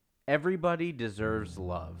Everybody deserves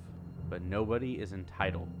love, but nobody is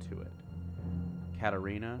entitled to it.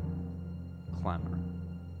 Katarina Clemmer.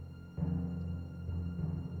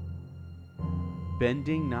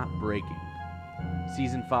 Bending Not Breaking.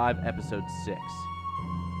 Season 5, Episode 6.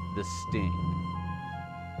 The Sting.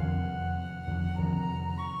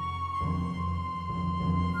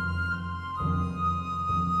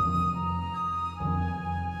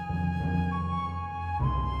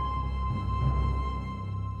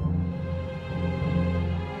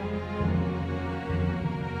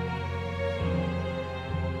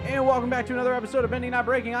 And welcome back to another episode of Bending Not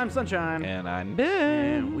Breaking. I'm Sunshine. And I'm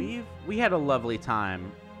Ben. And we had a lovely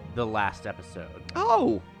time the last episode.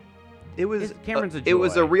 Oh, it was Cameron's a it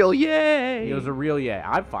was a joy. real yay. It was a real yay.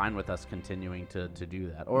 I'm fine with us continuing to do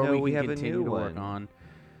that. Or No, we we can have a continue new to work one. on.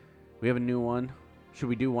 We have a new one. Should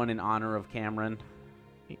we do one in honor of Cameron?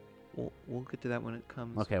 We'll get to that when it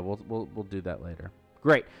comes. Okay, we'll do that later.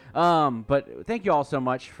 Great. But thank you all so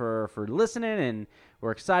much for listening, and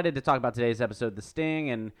we're excited to talk about today's episode, The Sting,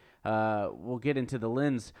 and we'll get into the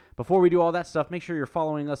lens. Before we do all that stuff, make sure you're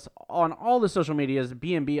following us on all the social medias,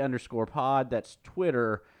 BNB_pod. That's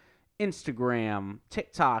Twitter, Instagram,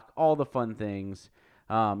 TikTok, all the fun things.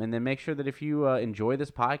 And then make sure that if you enjoy this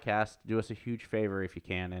podcast, do us a huge favor if you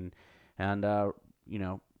can, and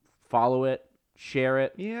follow it, share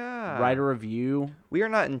it, Yeah. write a review. We are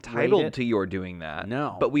not Rate entitled it. to your doing that.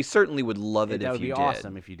 No. But we certainly would love it That if would you be did.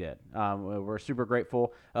 awesome if you did. We're super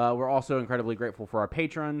grateful. We're also incredibly grateful for our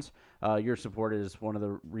patrons. Your support is one of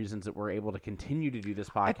the reasons that we're able to continue to do this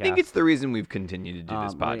podcast. I think it's the reason we've continued to do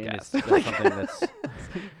this And podcast. that's something that's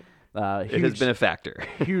It has been a factor.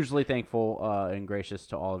 hugely thankful and gracious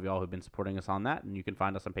to all of y'all who've been supporting us on that. And you can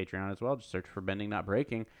find us on Patreon as well. Just search for Bending Not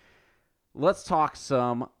Breaking. Let's talk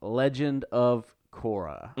some Legend of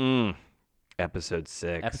Korra. Episode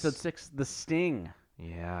 6. Episode 6, The Sting.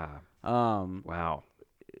 Yeah. Wow.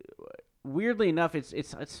 Weirdly enough,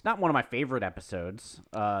 it's not one of my favorite episodes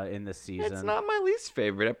in this season. It's not my least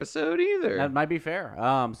favorite episode either. That might be fair.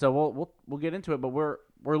 So we'll get into it, but we're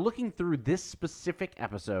looking through this specific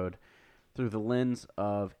episode through the lens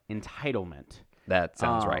of entitlement. That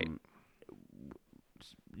sounds right.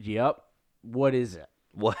 Yep. What is it?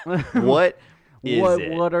 What is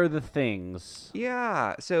it? What are the things?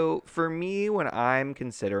 Yeah. So for me, when I'm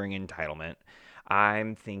considering entitlement,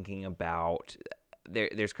 I'm thinking about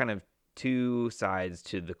there's kind of two sides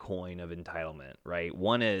to the coin of entitlement, right?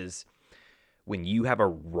 One is when you have a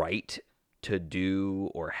right to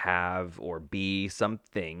do or have or be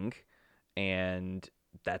something, and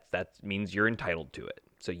that means you're entitled to it.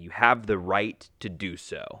 So you have the right to do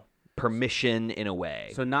so. Permission in a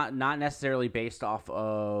way. So not necessarily based off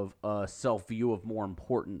of a self-view of more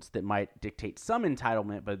importance that might dictate some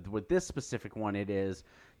entitlement, but with this specific one, it is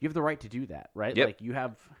you have the right to do that, right? Yep. Like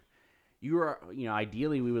you are,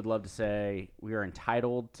 ideally we would love to say we are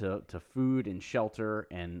entitled to food and shelter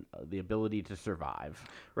and the ability to survive.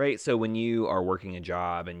 Right. So when you are working a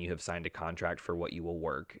job and you have signed a contract for what you will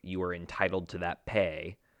work, you are entitled to that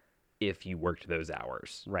pay if you worked those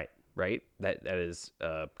hours. Right. Right? That is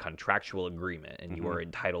a contractual agreement, and you are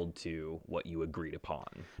entitled to what you agreed upon.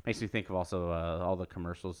 Makes me think of also all the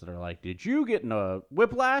commercials that are like, did you get in a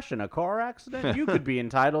whiplash in a car accident? You could be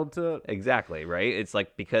entitled to... Exactly, right? It's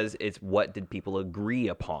like because it's what did people agree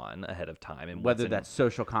upon ahead of time, and whether that's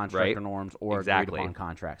social contract right? or norms or Exactly. agreed upon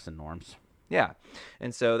contracts and norms. Yeah.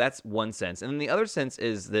 And so that's one sense. And then the other sense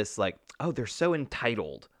is this like, oh, they're so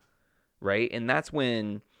entitled, right? And that's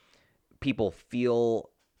when people feel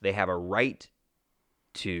they have a right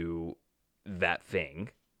to that thing,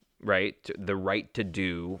 right? The right to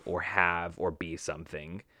do or have or be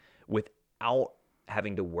something without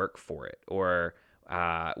having to work for it, or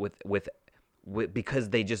with because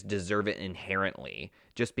they just deserve it inherently,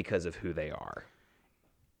 just because of who they are.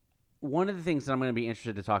 One of the things that I'm going to be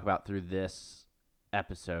interested to talk about through this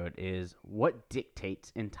episode is what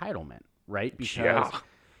dictates entitlement, right? Because,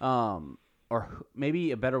 or maybe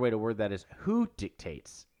a better way to word that is who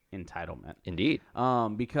dictates entitlement. Indeed.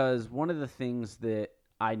 Because one of the things that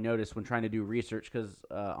I noticed when trying to do research, because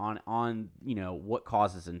on what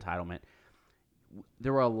causes entitlement,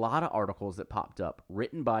 there were a lot of articles that popped up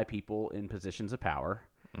written by people in positions of power,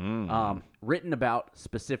 written about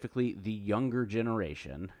specifically the younger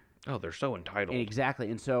generation. Oh, they're so entitled.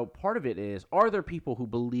 Exactly. And so part of it is, are there people who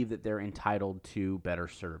believe that they're entitled to better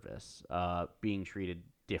service, being treated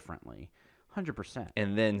differently? 100%.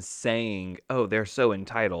 And then saying, oh, they're so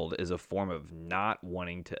entitled is a form of not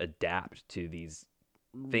wanting to adapt to these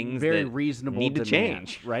things very that reasonable need to demand,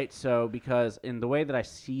 change. right? So because in the way that I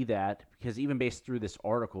see that, because even based through this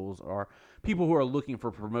articles are people who are looking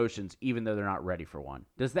for promotions even though they're not ready for one.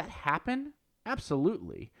 Does that happen?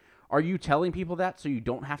 Absolutely. Are you telling people that so you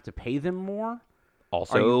don't have to pay them more?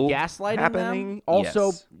 Also, Are you gaslighting happening? them? Also,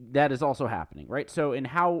 Yes. that is also happening, right? So, in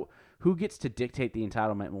who gets to dictate the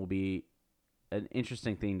entitlement will be an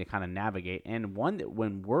interesting thing to kind of navigate, and one that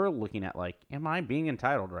when we're looking at like, am I being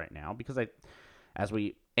entitled right now? Because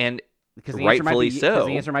And because the answer might rightfully be because so.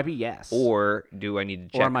 the answer might be yes, Or do I need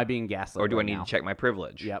to check? or am I being gaslit? Or do I right need now? to check my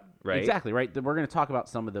privilege? Yep, Right. exactly right. We're going to talk about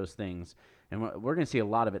some of those things, and we're going to see a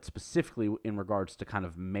lot of it specifically in regards to kind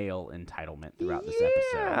of male entitlement throughout this episode.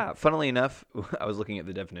 Yeah. Funnily enough, I was looking at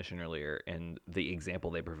the definition earlier, and the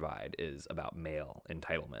example they provide is about male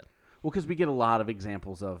entitlement. Well, because we get a lot of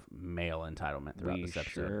examples of male entitlement throughout We this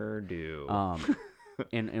episode. sure do.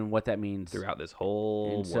 And what that means Throughout this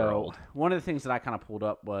whole and so world. one of the things that I kind of pulled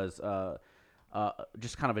up was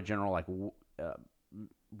just kind of a general like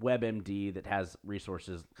WebMD that has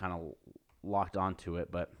resources kind of locked onto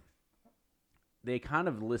it, but they kind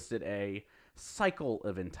of listed a cycle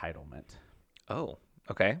of entitlement. Oh,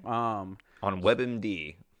 okay. On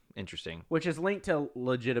WebMD. Interesting. Which is linked to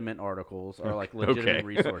legitimate articles or like legitimate Okay.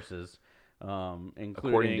 resources, According to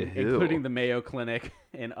including who? including the Mayo Clinic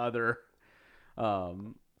and other. All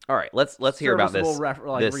right, let's hear about this,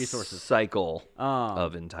 serviceable this resources. cycle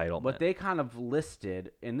of entitlement. What they kind of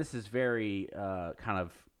listed, and this is very kind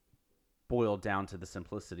of boiled down to the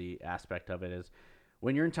simplicity aspect of it, is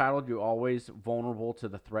when you're entitled, you're always vulnerable to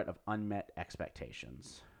the threat of unmet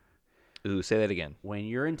expectations. Ooh, say that again. When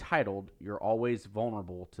you're entitled, you're always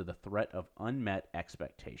vulnerable to the threat of unmet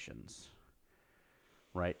expectations.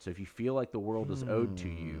 Right? So if you feel like the world is owed to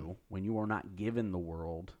you, when you are not given the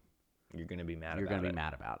world, You're going to be mad you're about going to it. be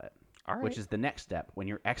mad about it. All right. Which is the next step. When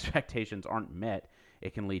your expectations aren't met,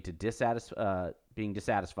 it can lead to being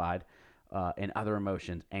dissatisfied and other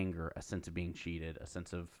emotions, anger, a sense of being cheated, a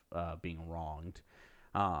sense of being wronged,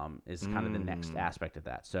 is kind of the next aspect of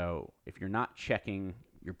that. So if you're not checking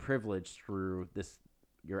your privilege through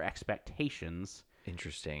your expectations,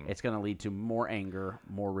 Interesting. it's going to lead to more anger,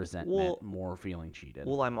 more resentment, more feeling cheated.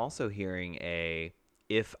 Well, I'm also hearing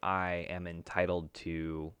if I am entitled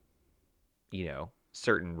to,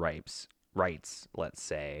 certain rights, let's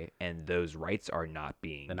say, and those rights are not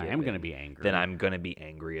being then given, I am going to be angry. Then I'm going to be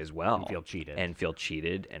angry as well. And feel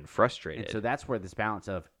cheated. And frustrated. And so that's where this balance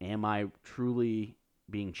of, am I truly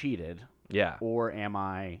being cheated? Yeah. Or am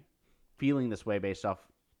I feeling this way based off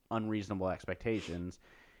unreasonable expectations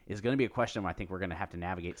is going to be a question I think we're going to have to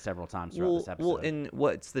navigate several times throughout this episode. Well, and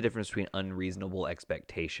what's the difference between unreasonable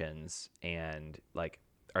expectations and,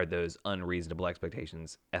 are those unreasonable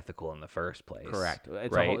expectations ethical in the first place? Correct.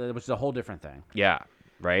 It's right? Which is a whole different thing. Yeah.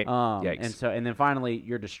 Right? Yikes. And then finally,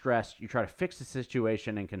 you're distressed. You try to fix the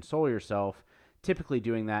situation and console yourself, typically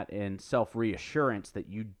doing that in self-reassurance that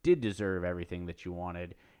you did deserve everything that you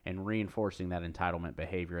wanted and reinforcing that entitlement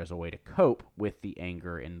behavior as a way to cope with the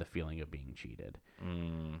anger and the feeling of being cheated.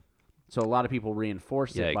 So a lot of people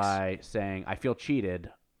reinforce it by saying, I feel cheated.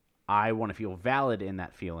 I want to feel valid in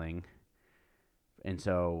that feeling. And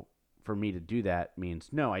so for me to do that means,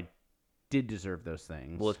 no, I did deserve those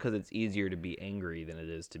things. Well, it's because it's easier to be angry than it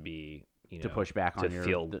is to be, to push back on your...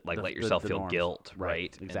 feel, let yourself feel norms. guilt,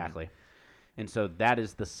 right? Exactly. And so that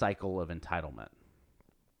is the cycle of entitlement.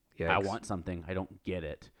 Yikes. I want something. I don't get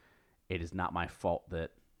it. It is not my fault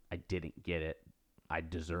that I didn't get it. I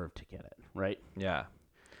deserve to get it, right? Yeah.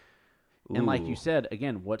 And like you said,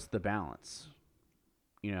 again, what's the balance?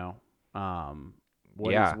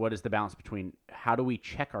 What is the balance between how do we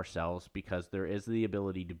check ourselves, because there is the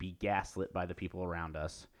ability to be gaslit by the people around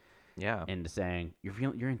us, into saying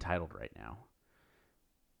you're entitled right now,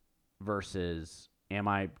 versus am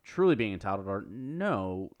I truly being entitled, or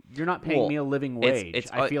no, you're not paying me a living wage.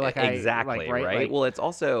 I feel like exactly right. Like, well, it's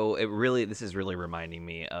also this is really reminding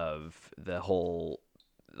me of the whole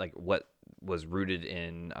what was rooted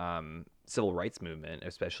in civil rights movement,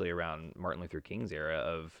 especially around Martin Luther King's era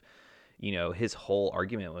of. His whole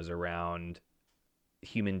argument was around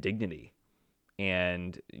human dignity.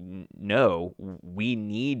 And no, we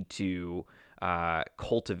need to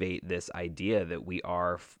cultivate this idea that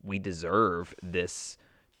we deserve this,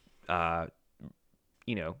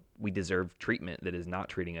 we deserve treatment that is not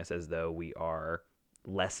treating us as though we are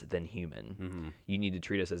less than human. Mm-hmm. You need to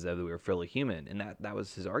treat us as though we are fully human. And that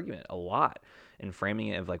was his argument a lot, and framing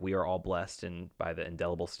it of we are all blessed and by the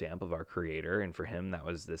indelible stamp of our Creator. And for him, that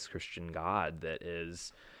was this Christian God that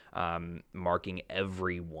is marking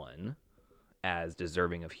everyone as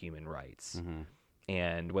deserving of human rights. Mm-hmm.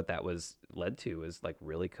 And what that was led to is like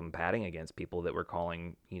really combating against people that were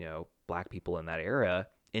calling, black people in that era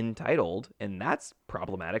entitled, and that's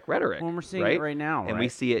problematic rhetoric. Well, we're seeing right? it right now, And right? we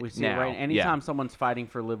see it now. Right. Anytime someone's fighting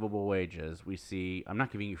for livable wages, we see, I'm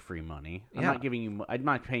not giving you free money. I'm Yeah. I'm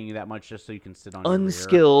not paying you that much just so you can sit on your rear.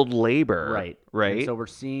 Unskilled labor. Right. Right. And so we're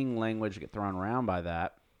seeing language get thrown around by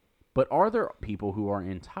that. But are there people who are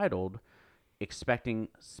entitled expecting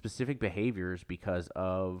specific behaviors because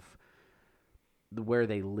of where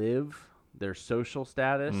they live, their social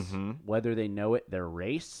status, whether they know it, their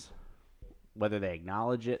race, whether they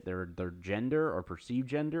acknowledge it, their gender or perceived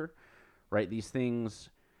gender, right? These things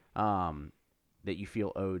that you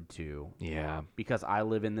feel owed to. Yeah. Because I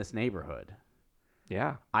live in this neighborhood.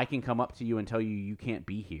 Yeah. I can come up to you and tell you can't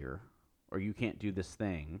be here, or you can't do this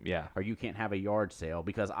thing, Yeah. or you can't have a yard sale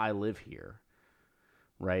because I live here,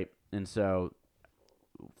 right? And so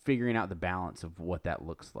figuring out the balance of what that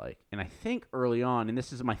looks like. And I think early on, and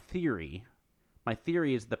this is my theory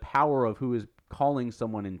is the power of who is calling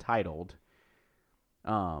someone entitled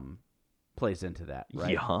plays into that,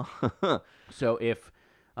 right? Yeah. So if,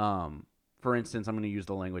 for instance, I'm going to use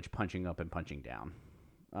the language punching up and punching down.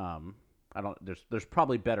 There's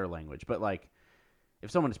probably better language, but like if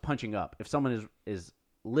someone is punching up, if someone is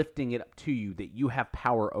lifting it up to you that you have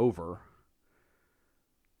power over,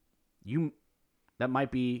 there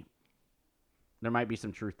might be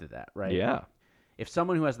some truth to that, right? Yeah. If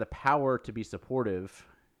someone who has the power to be supportive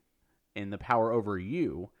and the power over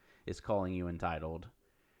you is calling you entitled,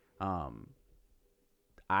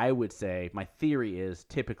 I would say my theory is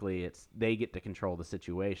typically they get to control the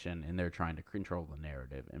situation and they're trying to control the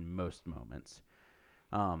narrative in most moments.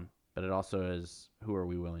 But it also is, who are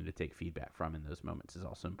we willing to take feedback from in those moments is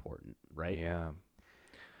also important, right? Yeah.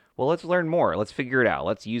 Well, let's learn more. Let's figure it out.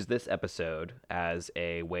 Let's use this episode as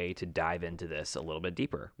a way to dive into this a little bit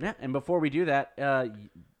deeper. Yeah, and before we do that,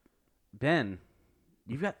 Ben,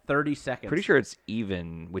 you've got 30 seconds. Pretty sure it's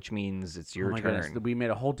even, which means it's your turn. Goodness. We made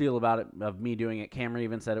a whole deal about it, of me doing it. Cameron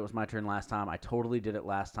even said it was my turn last time. I totally did it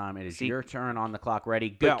last time. It is your turn on the clock. Ready,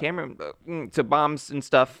 go. But Cameron, so bombs and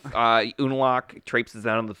stuff. Unalaq traipses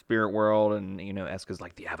out in the spirit world, and Eska's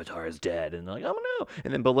like, the Avatar is dead, and they're like, oh no.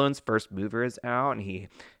 And then Balloon's first mover is out, and he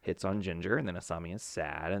hits on Ginger, and then Asami is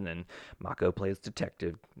sad, and then Mako plays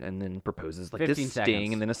detective, and then proposes like this 15 sting,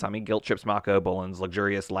 seconds. and then Asami guilt trips Mako, Bolin's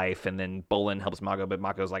luxurious life, and then Bolin helps Mako, but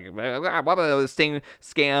Mako's like, sting,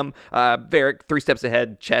 scam, Varric, 3 steps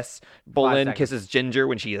ahead, chess, Bolin kisses Ginger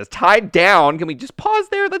when she is tied down. Can we just pause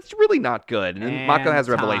there? That's really not good. And then Mako has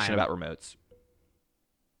a revelation about remotes.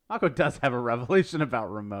 Mako does have a revelation about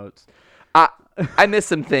remotes. I missed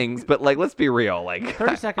some things, but like, let's be real. Like,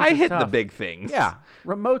 30 seconds I is hit tough. the big things. Yeah,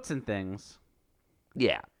 remotes and things.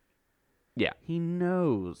 Yeah. He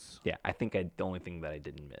knows. Yeah, I think the only thing that I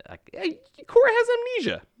didn't admit, Korra has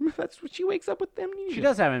amnesia. That's what she wakes up with amnesia. She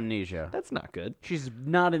does have amnesia. That's not good. She's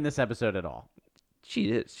not in this episode at all. She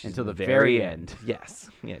is. She's Until the very end. Yes.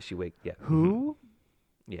 Yeah, Yeah. Who?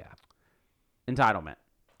 Yeah. Entitlement.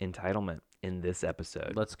 Entitlement in this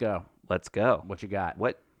episode. Let's go. Let's go. What you got?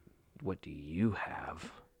 What do you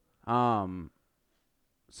have?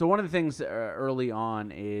 So one of the things early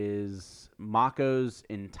on is Mako's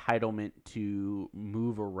entitlement to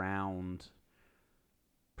move around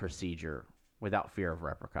procedure without fear of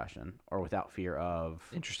repercussion or without fear of...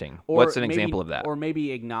 Interesting. What's an example of that? Or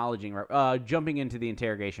maybe acknowledging, jumping into the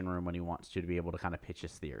interrogation room when he wants to be able to kind of pitch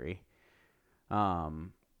his theory. So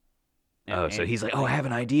he's like, I have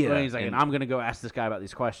an idea. And he's like, and I'm going to go ask this guy about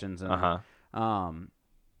these questions. And,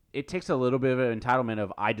 it takes a little bit of an entitlement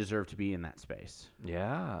of, I deserve to be in that space.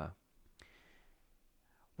 Yeah.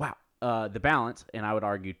 Wow. The balance, and I would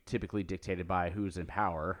argue typically dictated by who's in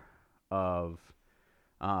power, of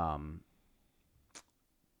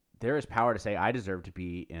there is power to say, I deserve to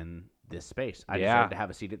be in this space. I deserve to have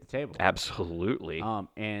a seat at the table. Absolutely.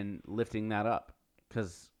 And lifting that up.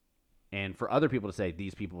 And for other people to say,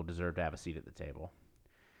 these people deserve to have a seat at the table.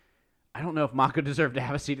 I don't know if Mako deserved to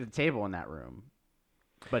have a seat at the table in that room.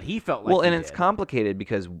 But he felt like it's complicated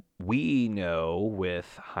because we know with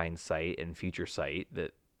hindsight and future sight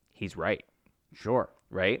that he's right. Sure.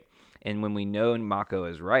 Right? And when we know Mako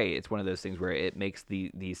is right, it's one of those things where it makes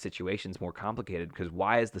these situations more complicated, because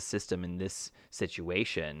why is the system in this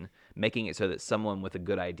situation making it so that someone with a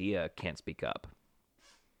good idea can't speak up?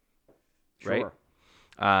 Sure.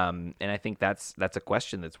 Right? And I think that's a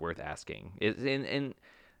question that's worth asking.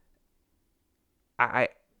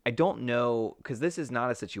 I don't know, because this is not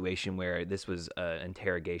a situation where this was an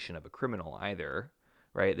interrogation of a criminal either,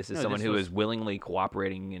 right? This is someone who is willingly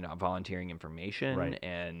cooperating and volunteering information, right.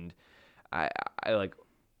 And I like,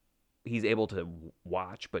 he's able to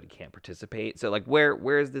watch, but he can't participate. So like,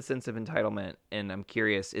 where is the sense of entitlement? And I'm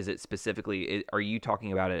curious, is it specifically? Are you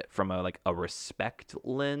talking about it from a respect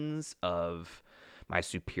lens of my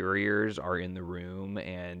superiors are in the room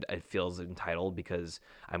and it feels entitled because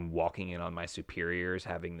I'm walking in on my superiors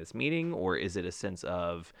having this meeting? Or is it a sense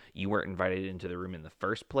of you weren't invited into the room in the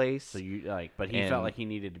first place? So but he felt like he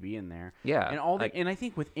needed to be in there. Yeah. And and I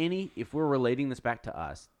think if we're relating this back to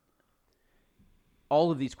us, all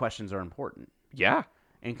of these questions are important. Yeah.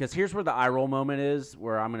 And because here's where the eye roll moment is,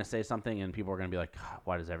 where I'm going to say something and people are going to be like,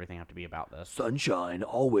 why does everything have to be about this? Sunshine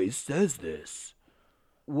always says this.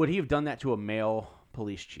 Would he have done that to a male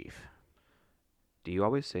police chief? Do you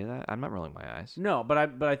always say that? I'm not rolling my eyes. No, but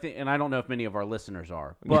I think, and I don't know if many of our listeners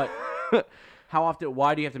are, but how often,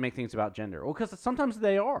 why do you have to make things about gender? Well, because sometimes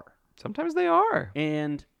they are. Sometimes they are.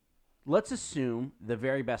 And let's assume the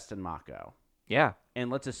very best in Mako. Yeah. And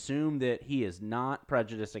let's assume that he is not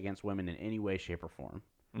prejudiced against women in any way, shape, or form.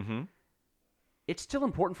 Mm-hmm. It's still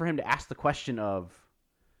important for him to ask the question of,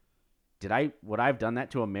 would I have done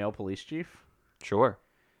that to a male police chief? Sure.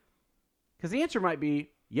 Because the answer might be,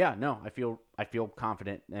 yeah, no, I feel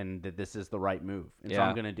confident and that this is the right move, and so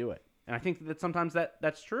I'm going to do it. And I think that sometimes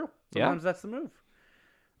that's true. Sometimes that's the move.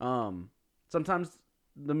 Sometimes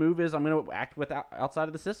the move is I'm going to act outside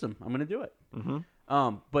of the system. I'm going to do it.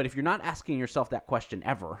 Mm-hmm. But if you're not asking yourself that question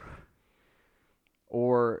ever,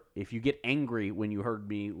 or if you get angry when you heard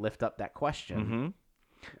me lift up that question,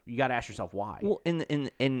 you got to ask yourself why. Well,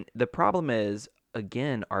 and the problem is,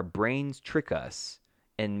 again, our brains trick us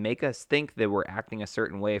and make us think that we're acting a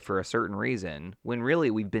certain way for a certain reason, when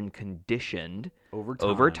really we've been conditioned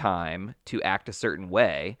over time to act a certain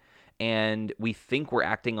way, and we think we're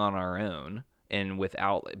acting on our own and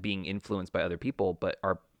without being influenced by other people, but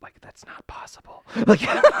that's not possible.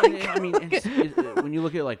 I mean, when you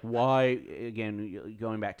look at why, again,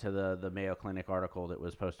 going back to the Mayo Clinic article that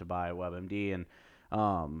was posted by WebMD,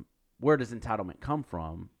 and where does entitlement come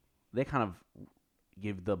from? They kind of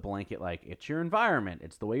give the blanket it's your environment,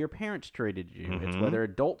 it's the way your parents treated you, it's whether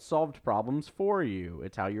adults solved problems for you,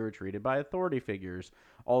 it's how you were treated by authority figures.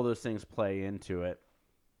 All those things play into it,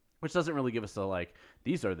 which doesn't really give us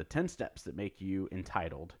these are the 10 steps that make you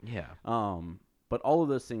entitled. Yeah. But all of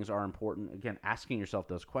those things are important. Again, asking yourself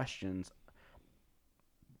those questions,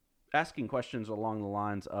 asking questions along the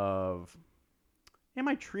lines of, am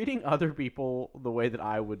I treating other people the way that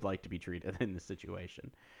I would like to be treated in this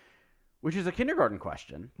situation? Which is a kindergarten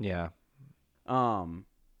question. Yeah.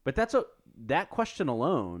 But that question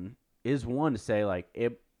alone is one to say,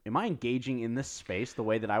 am I engaging in this space the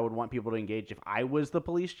way that I would want people to engage if I was the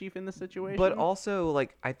police chief in this situation? But also,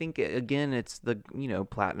 I think, again, it's the,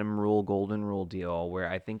 platinum rule, golden rule deal, where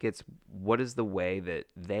I think it's what is the way that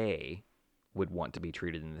they would want to be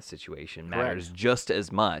treated in this situation matters just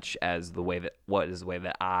as much as what is the way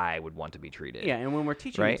that I would want to be treated. Yeah, and when we're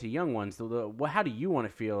teaching it to young ones, how do you want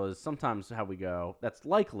to feel is sometimes how we go, that's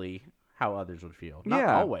likely how others would feel. Not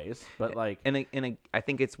always, but And I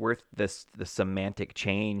think it's worth the semantic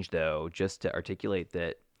change, though, just to articulate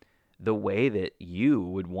that the way that you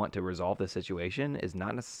would want to resolve the situation is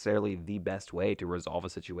not necessarily the best way to resolve a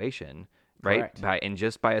situation, right? Correct.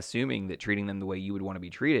 Just by assuming that treating them the way you would want to be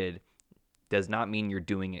treated does not mean you're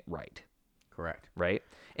doing it right. Correct. Right?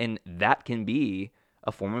 And that can be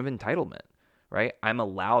a form of entitlement, right? I'm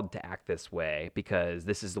allowed to act this way because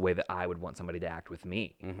this is the way that I would want somebody to act with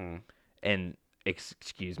me. Mm-hmm. And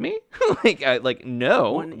excuse me?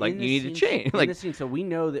 No, you need to change. In this scene, so we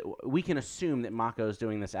know that we can assume that Mako is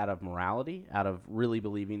doing this out of morality, out of really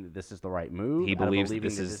believing that this is the right move. He believes that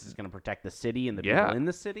this is going to protect the city and the people in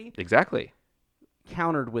the city. Exactly.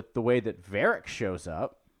 Countered with the way that Varric shows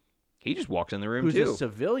up. He just walks in the room who's too. A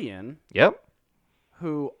civilian. Yep.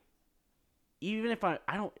 Who, even if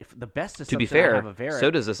the best assumption to be fair, I have of Varric, so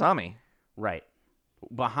does Asami. Right.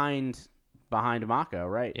 Behind Mako,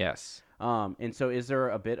 right? Yes. And so is there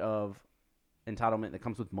a bit of entitlement that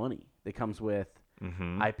comes with money, that comes with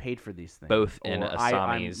I paid for these things, both in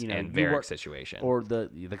Asami's and Varric's situation, or the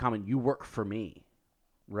comment, you work for me,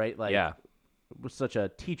 right? It was such a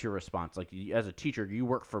teacher response. As a teacher, you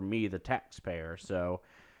work for me, the taxpayer. So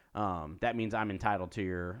that means I'm entitled to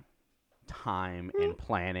your time and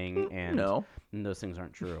planning, and those things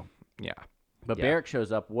aren't true. Yeah. But Varric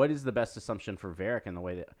shows up. What is the best assumption for Varric in the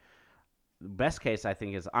way that? Best case, I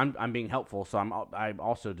think, is I'm being helpful, so I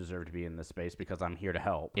also deserve to be in this space because I'm here to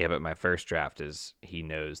help. Yeah, but my first draft is he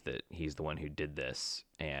knows that he's the one who did this,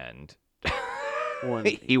 and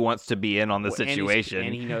he wants to be in on the situation.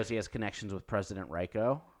 And he knows he has connections with President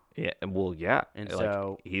Raiko. Yeah, well, yeah. And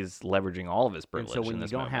so he's leveraging all of his privilege. And so when in you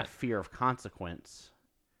this don't moment. have fear of consequence,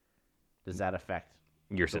 does that affect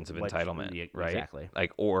your sense of entitlement, yeah, right? exactly.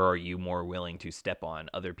 Like, or are you more willing to step on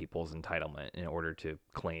other people's entitlement in order to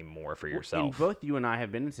claim more for yourself? And both you and I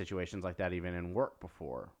have been in situations like that, even in work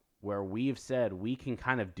before, where we've said we can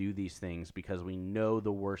kind of do these things because we know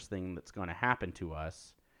the worst thing that's going to happen to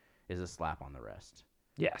us is a slap on the wrist.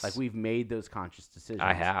 Yes. Like, we've made those conscious decisions.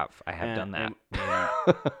 I have done that.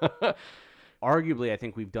 And arguably, I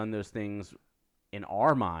think we've done those things in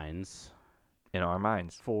our minds In our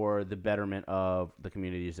minds. for the betterment of the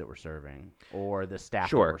communities that we're serving or the staff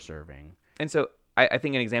Sure. that we're serving. And so I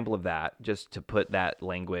think an example of that, just to put that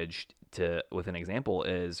language with an example,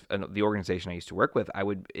 is the organization I used to work with. I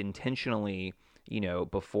would intentionally,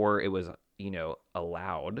 before it was,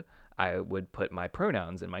 allowed, I would put my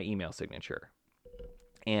pronouns in my email signature.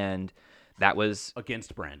 And that was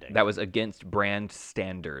Against branding. That was against brand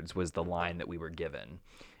standards, was the line that we were given.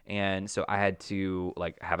 And so I had to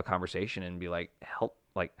have a conversation and be like, help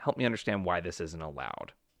me understand why this isn't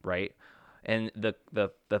allowed, right? And the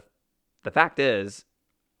fact is,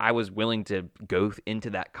 I was willing to go into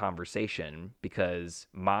that conversation because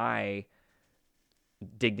my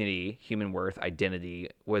dignity, human worth, identity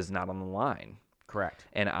was not on the line. Correct.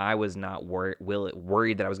 And I was not worried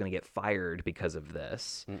that I was going to get fired because of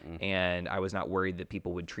this. And I was not worried that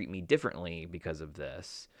people would treat me differently because of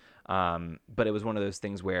this. But it was one of those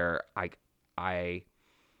things where I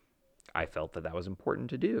felt that was important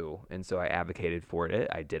to do. And so I advocated for it.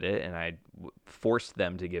 I did it, and I forced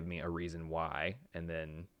them to give me a reason why. And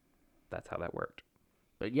then that's how that worked.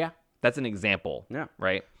 But yeah. That's an example. Yeah.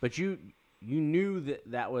 Right? But you knew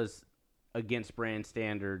that was against brand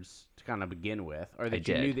standards to kind of begin with, or that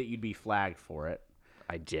you knew that you'd be flagged for it.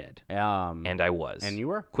 I did. And I was. And you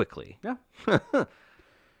were? Quickly. Yeah.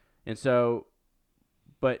 And so,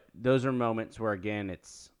 but those are moments where, again,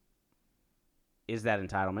 is that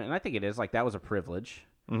entitlement? And I think it is. Like, that was a privilege.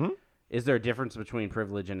 Mm-hmm. Is there a difference between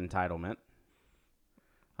privilege and entitlement?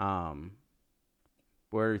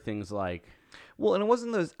 Where things like... Well, and it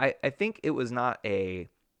wasn't those... I think it was not a...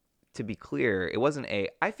 To be clear, it wasn't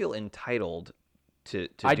I feel entitled to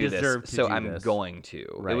do this, so I'm going to.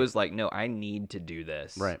 Right. It was like, no, I need to do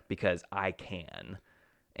this right. because I can,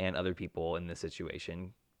 and other people in this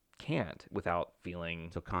situation can't without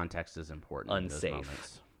feeling so context is important.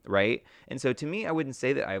 Unsafe, right? And so to me, I wouldn't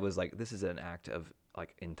say that I was like, this is an act of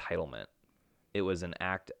entitlement. It was an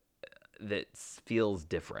act that feels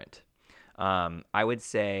different. I would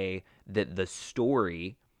say that the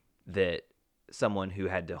story that someone who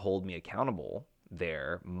had to hold me accountable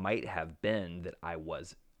there might have been that I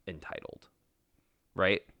was entitled,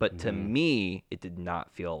 right? But to me, it did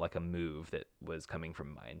not feel like a move that was coming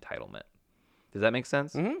from my entitlement. Does that make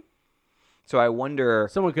sense? Mm-hmm. So I wonder...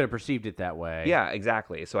 Someone could have perceived it that way. Yeah,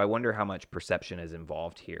 exactly. So I wonder how much perception is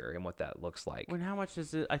involved here and what that looks like. When how much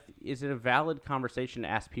is it a valid conversation to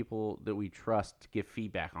ask people that we trust to give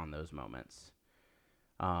feedback on those moments?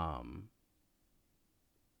 And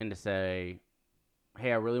to say...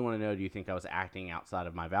 Hey, I really want to know, do you think I was acting outside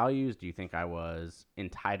of my values? Do you think I was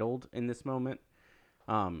entitled in this moment?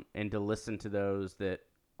 And to listen to those that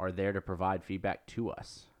are there to provide feedback to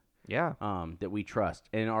us. Yeah. That we trust.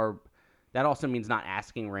 And that also means not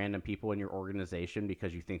asking random people in your organization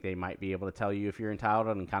because you think they might be able to tell you if you're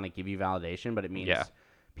entitled and kind of give you validation. But it means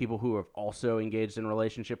people who have also engaged in a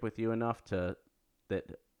relationship with you enough that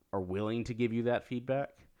are willing to give you that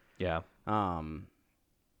feedback. Yeah.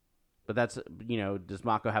 But that's, does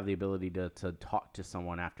Mako have the ability to talk to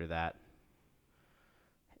someone after that?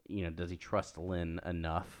 Does he trust Lynn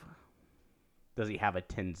enough? Does he have a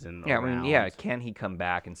Tenzin around? Can he come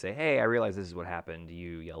back and say, hey, I realize this is what happened.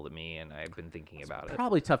 You yelled at me, and I've been thinking about it.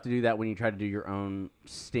 Probably tough to do that when you try to do your own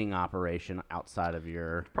sting operation outside of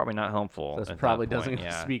your... Probably not helpful. So probably doesn't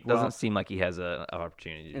speak well. Doesn't seem like he has an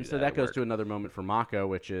opportunity to do that. And so that goes to another moment for Mako,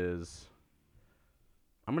 which is...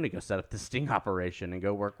 I'm going to go set up the sting operation and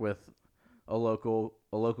go work with a local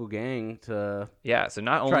gang to so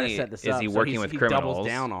not only is he working with criminals, doubles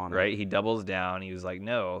down on right? He doubles down. He was like,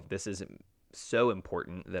 no, this is so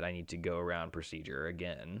important that I need to go around procedure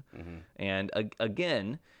again. Mm-hmm. And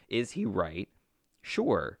again, is he right?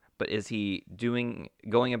 Sure. But is he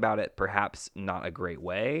going about it perhaps not a great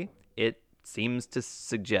way? It seems to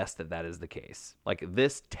suggest that is the case. Like,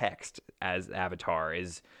 this text as Avatar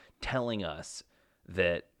is telling us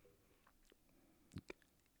that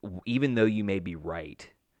even though you may be right,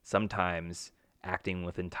 sometimes acting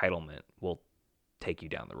with entitlement will take you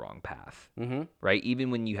down the wrong path, right? Even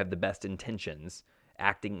when you have the best intentions,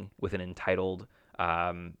 acting with an entitled,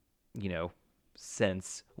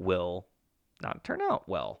 sense will not turn out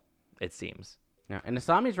well, it seems. Yeah, and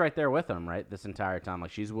Asami's right there with him, right, this entire time.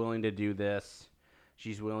 Like, she's willing to do this.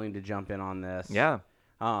 She's willing to jump in on this. Yeah.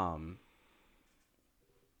 You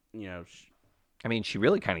know, I mean, she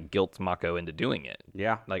really kind of guilts Mako into doing it.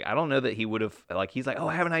 yeah. Like, I don't know that he would have, like, he's like, oh,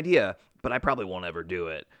 I have an idea, but I probably won't ever do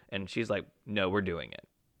it. And she's like, no, we're doing it.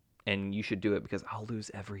 And you should do it because I'll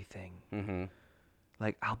lose everything. Mm-hmm.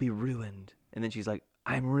 Like, I'll be ruined. And then she's like,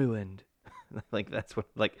 I'm ruined. Like, that's what,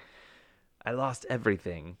 like, I lost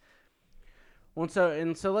everything. Well, so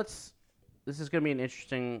let's. This is going to be an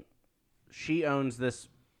interesting. She owns this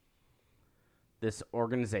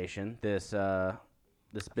organization, this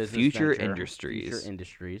business Future venture, Industries. Future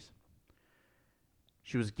Industries.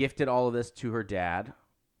 She was gifted all of this to her dad,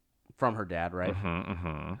 from her dad, right?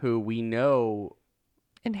 Who we know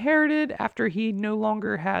Inherited after he no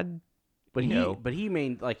longer had, But you know. he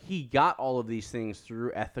made he got all of these things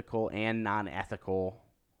through ethical and non-ethical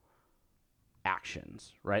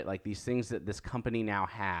actions, right? Like these things that this company now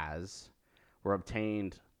has were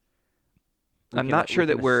obtained. I'm not sure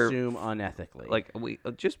that we're assume unethically, like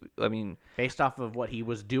I mean, based off of what he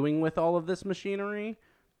was doing with all of this machinery,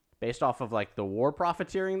 based off of like the war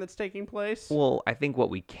profiteering that's taking place. well, I think what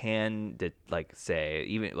we can say,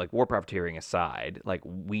 even like war profiteering aside, like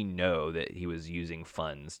we know that he was using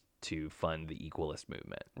funds to fund the equalist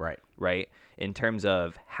movement. Right? In terms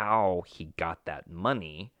of how he got that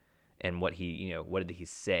money and what what did he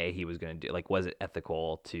say he was going to do? Like, was it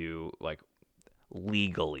ethical to, like,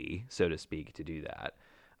 legally, so to speak, to do that?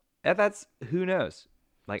 That's, who knows?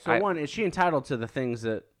 Like, So one, is she entitled to the things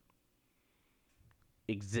that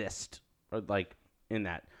exist, or like in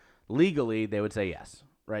that? Legally, they would say yes,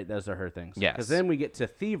 right? Those are her things. Yes. Because then we get to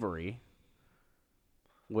thievery,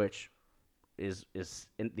 which is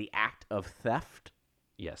in the act of theft,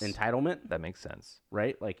 yes, entitlement, that makes sense.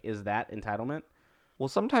 right? Like, is that entitlement? Well,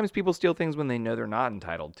 sometimes people steal things when they know they're not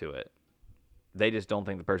entitled to it. They just don't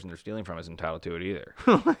think the person they're stealing from is entitled to it either.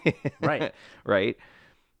 Right. Right?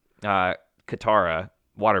 Katara,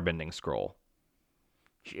 waterbending scroll.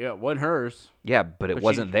 It wasn't hers. Yeah, but it But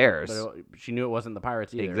wasn't theirs. She knew it wasn't the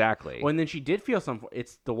pirates either. Exactly. Well, and then she did feel some.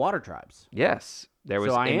 It's the water tribes. Yes. There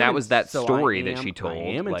was, So I and am that was that so I story that am- she told. I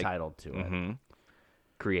am like, entitled to it. mhm.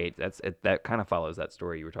 That kind of follows that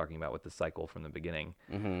story you were talking about with the cycle from the beginning.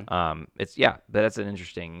 Mm-hmm. But that's an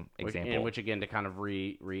interesting example. Which again, to kind of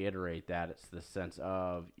reiterate that, it's the sense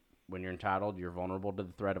of when you're entitled, you're vulnerable to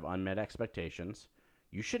the threat of unmet expectations.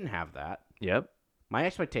 You shouldn't have that. Yep. My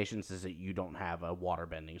expectations is that you don't have a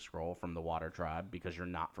waterbending scroll from the water tribe because you're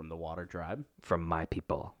not from the water tribe. From my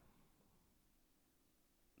people.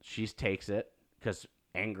 She takes it because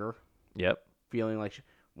anger, Yep. feeling like,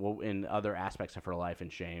 in other aspects of her life,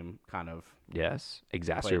 and shame kind of Yes. played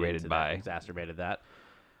Exacerbated into by. exacerbated that.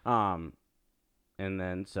 And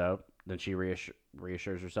then she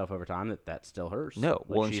reassures herself over time that that's still hers. No, Like,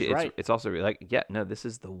 well, and she's right. it's also like, yeah, no, this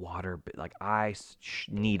is the water. Like, I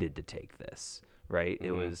needed to take this, right?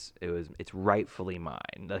 Mm-hmm. It's rightfully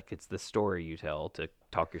mine. Like, it's the story you tell to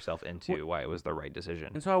talk yourself into why it was the right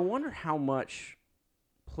decision. And so I wonder how much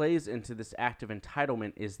plays into this act of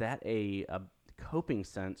entitlement. Is that a coping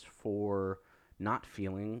sense for not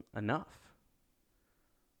feeling enough,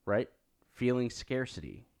 right? Feeling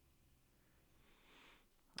scarcity.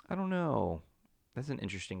 I don't know. That's an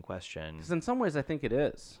interesting question. Because in some ways, I think it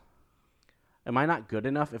is. Am I not good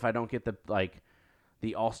enough if I don't get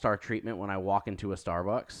the all-star treatment when I walk into a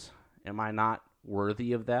Starbucks? Am I not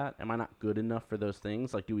worthy of that? Am I not good enough for those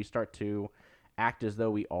things? Like, do we start to act as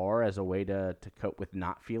though we are as a way to cope with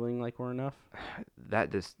not feeling like we're enough?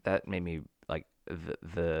 That made me, like,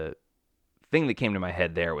 the thing that came to my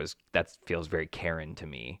head there was that feels very Karen to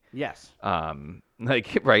me. Yes.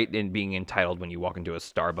 Like, right, and being entitled when you walk into a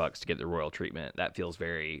Starbucks to get the royal treatment, that feels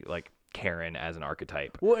very like Karen as an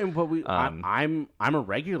archetype. Well, but I'm a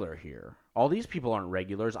regular here. All these people aren't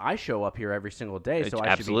regulars. I show up here every single day, so I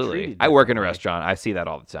Absolutely. should be treated I work in a differently. restaurant. I see that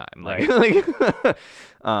all the time. Like, Right.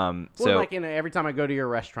 well, Well, like every time I go to your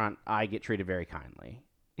restaurant, I get treated very kindly,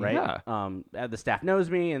 right? Yeah. The staff knows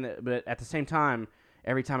me, but at the same time,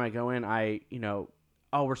 every time I go in,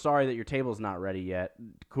 oh, we're sorry that your table's not ready yet.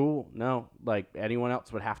 Cool. No, like anyone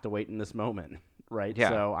else would have to wait in this moment, right? Yeah.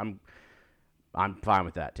 So I'm fine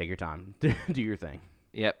with that. Take your time. Do your thing.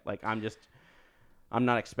 Yep. Like I'm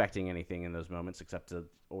not expecting anything in those moments except to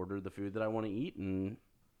order the food that I want to eat and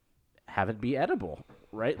have it be edible,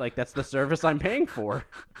 right? Like that's the service I'm paying for.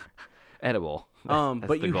 Edible. That's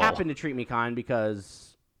But the you goal. happen to treat me kind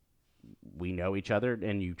because we know each other,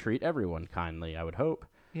 and you treat everyone kindly, I would hope.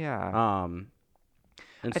 Yeah.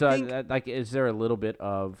 And I so, think- is there a little bit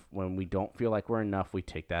of when we don't feel like we're enough, we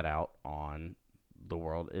take that out on the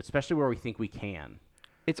world, especially where we think we can?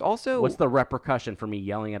 It's also What's the repercussion for me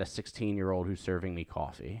yelling at a 16-year-old who's serving me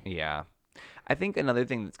coffee? Yeah. I think another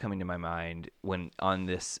thing that's coming to my mind when on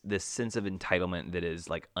this sense of entitlement that is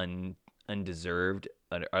like undeserved,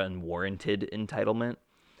 unwarranted entitlement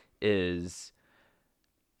is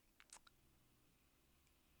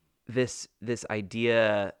this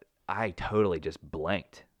idea. I totally just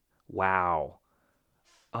blanked. Wow.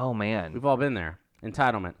 Oh man. We've all been there.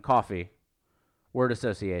 Entitlement, coffee, word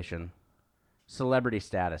association, celebrity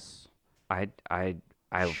status. I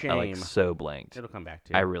like Shame. so blanked. It'll come back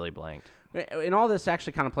to you. I really blanked. And all this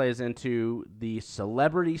actually kind of plays into the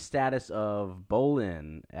celebrity status of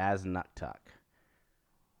Bolin as Nuktuk,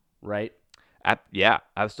 right? Yeah,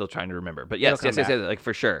 I was still trying to remember, but yes, It'll come back. like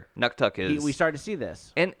for sure. Nuktuk is. We start to see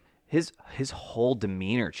this. And his whole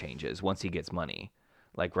demeanor changes once he gets money.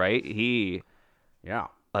 Like, right? He Yeah.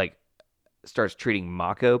 like starts treating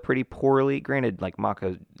Mako pretty poorly. Granted, like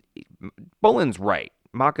Bolin's right.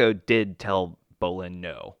 Mako did tell Bolin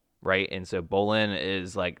no, right? And so Bolin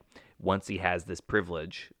is like, once he has this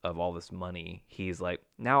privilege of all this money, he's like,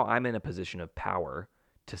 now I'm in a position of power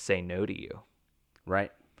to say no to you.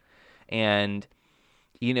 Right. And,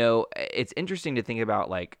 it's interesting to think about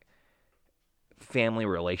like family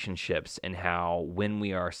relationships and how when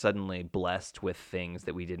we are suddenly blessed with things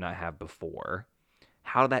that we did not have before,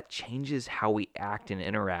 how that changes how we act and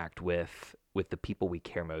interact with the people we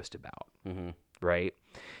care most about. Mm-hmm. Right?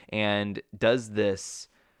 And does this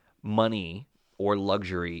money or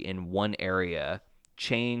luxury in one area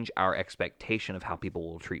change our expectation of how people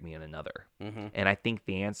will treat me in another? Mm-hmm. And I think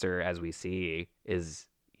the answer, as we see, is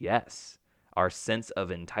yes. Our sense of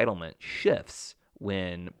entitlement shifts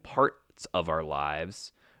when parts of our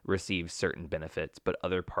lives receive certain benefits, but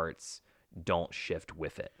other parts don't shift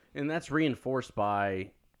with it. And that's reinforced by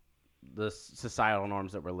the societal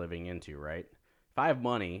norms that we're living into, right? If I have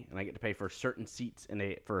money and I get to pay for certain seats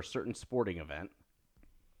for a certain sporting event,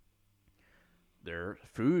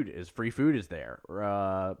 free food is there.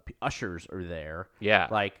 Ushers are there. Yeah.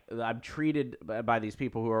 Like, I'm treated by these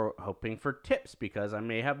people who are hoping for tips because I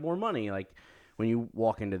may have more money. Like, when you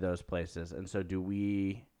walk into those places. And so do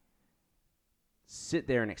we sit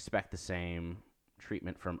there and expect the same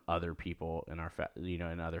treatment from other people in our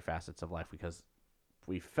in other facets of life because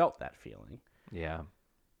we felt that feeling? Yeah.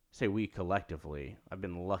 Say we collectively. I've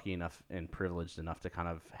been lucky enough and privileged enough to kind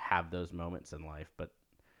of have those moments in life, but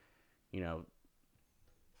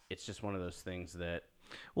it's just one of those things that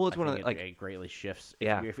it greatly shifts.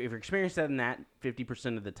 Yeah. If you're experiencing that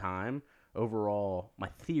 50% of the time, overall, my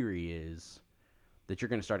theory is that you're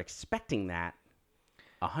going to start expecting that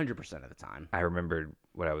 100% of the time. I remembered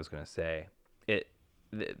what I was going to say.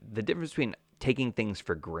 The difference between taking things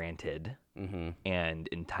for granted and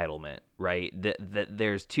entitlement, right?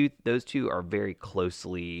 Those two are very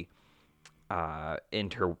closely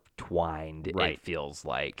intertwined. Right. It feels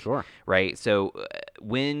like, Sure. right? So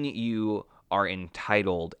when you are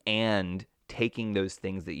entitled and taking those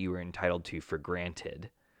things that you were entitled to for granted,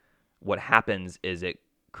 what happens is it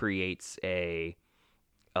creates a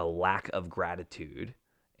lack of gratitude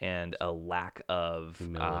and a lack of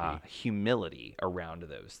humility around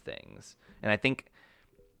those things. And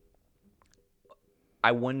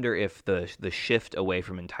I wonder if the shift away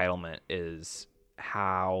from entitlement is,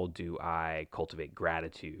 how do I cultivate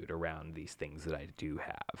gratitude around these things that I do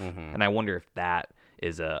have? Mm-hmm. And I wonder if that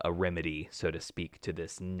is a remedy, so to speak, to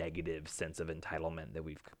this negative sense of entitlement that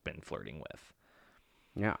we've been flirting with.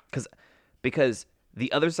 Yeah. Because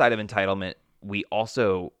the other side of entitlement, we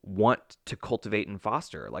also want to cultivate and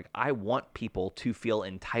foster. Like, I want people to feel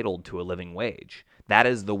entitled to a living wage. That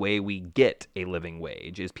is the way we get a living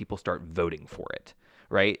wage, is people start voting for it,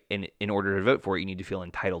 right? And in order to vote for it, you need to feel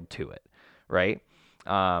entitled to it, right?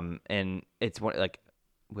 And it's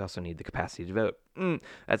we also need the capacity to vote.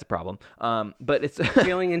 That's a problem. But it's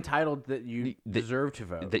feeling entitled that you deserve to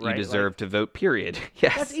vote. That right? you deserve to vote, period.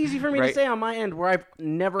 Yes. That's easy for me right? to say on my end, where I've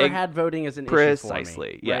never had voting as an issue for me.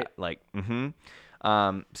 Precisely. Yeah. Right?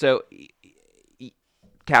 So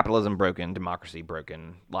capitalism broken, democracy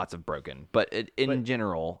broken, lots of broken. But in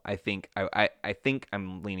general, I think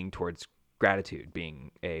I'm leaning towards gratitude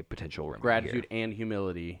being a potential remedy. Gratitude and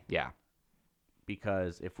humility. Yeah.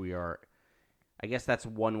 Because if we are, I guess that's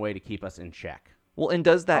one way to keep us in check. Well, and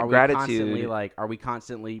does that gratitude... Are we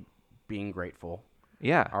constantly being grateful?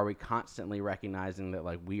 Yeah. Are we constantly recognizing that,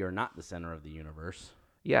 like, we are not the center of the universe?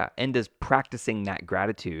 Yeah. And does practicing that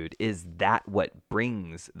gratitude, is that what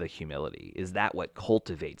brings the humility? Is that what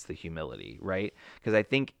cultivates the humility, right? Because I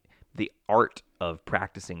think the art of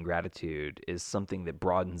practicing gratitude is something that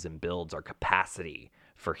broadens and builds our capacity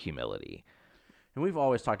for humility. And we've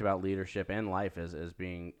always talked about leadership and life as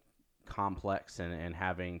being complex and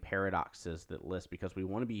having paradoxes that list, because we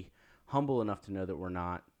want to be humble enough to know that we're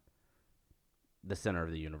not the center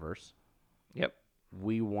of the universe. Yep.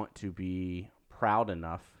 We want to be proud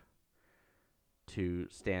enough to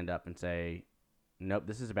stand up and say, nope,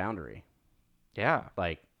 this is a boundary. Yeah.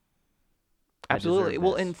 Like, Absolutely.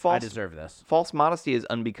 Well, and I deserve this. False modesty is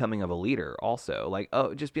unbecoming of a leader also. Like,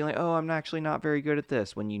 just being like, I'm actually not very good at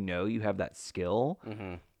this. When you know you have that skill,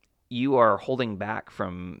 you are holding back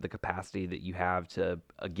from the capacity that you have to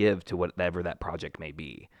give to whatever that project may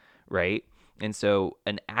be, right? And so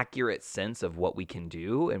an accurate sense of what we can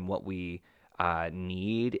do and what we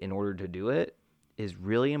need in order to do it is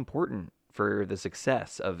really important for the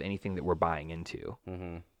success of anything that we're buying into.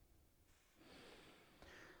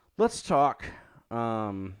 Let's talk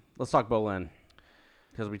Bolin,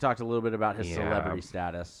 because we talked a little bit about his celebrity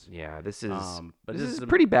status. Yeah, this is but this is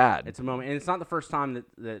pretty bad. It's a moment, and it's not the first time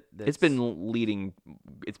that it's been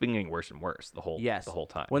getting worse and worse the whole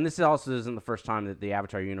time. When this also isn't the first time that the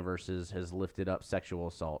Avatar universe has lifted up sexual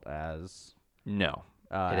assault as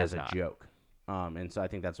as a joke, and so I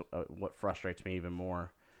think that's what frustrates me even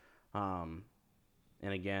more. And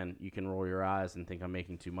again, you can roll your eyes and think I'm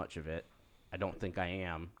making too much of it. I don't think I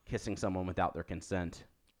am. Kissing someone without their consent,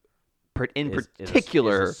 in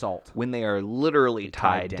particular, is assault. When they are literally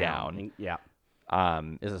tied down.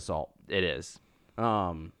 Is assault. It is.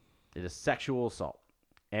 It is sexual assault,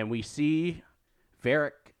 and we see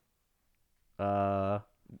Varric.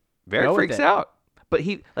 Varric freaks out, but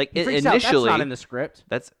he initially that's not in the script.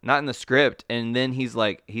 That's not in the script, and then he's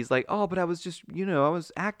like, oh, but I was just, I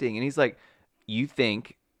was acting, and he's like, you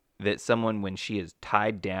think that someone, when she is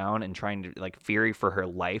tied down and trying to fearing for her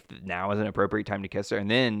life, that now is an appropriate time to kiss her,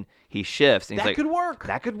 and then he shifts and he's like, could work.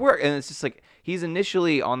 That could work. And it's just like he's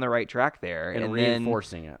initially on the right track there and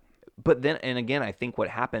reinforcing it. But then, and again, I think what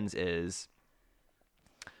happens is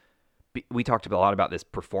we talked a lot about this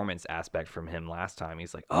performance aspect from him last time.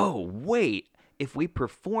 He's like, oh, wait, if we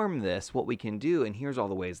perform this, what we can do, and here's all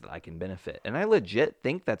the ways that I can benefit. And I legit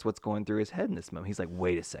think that's what's going through his head in this moment. He's like,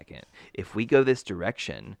 wait a second. If we go this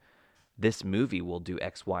direction, this movie will do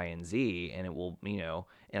X, Y, and Z, and it will,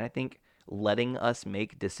 and I think letting us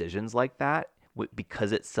make decisions like that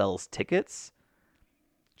because it sells tickets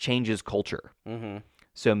changes culture.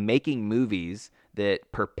 So making movies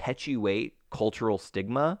that perpetuate cultural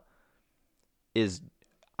stigma is,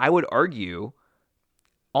 I would argue,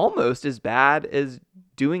 almost as bad as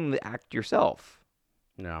doing the act yourself.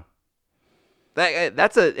 No.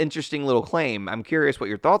 That's an interesting little claim. I'm curious what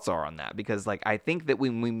your thoughts are on that, because I think that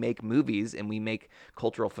when we make movies and we make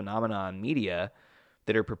cultural phenomena in media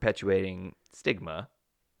that are perpetuating stigma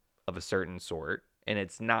of a certain sort, and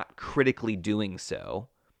it's not critically doing so,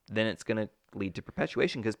 then it's going to lead to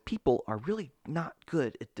perpetuation, because people are really not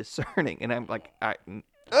good at discerning. And I'm like,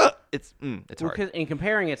 it's hard. In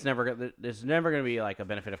comparing, there's never going to be a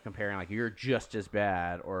benefit of comparing you're just as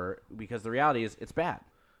bad, or because the reality is it's bad.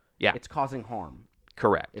 Yeah, it's causing harm.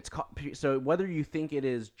 Correct. So whether you think it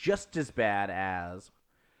is just as bad as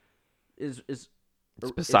is it's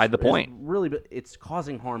beside the point. Really, but it's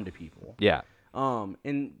causing harm to people. Yeah.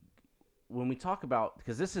 And when we talk about,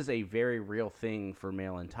 because this is a very real thing for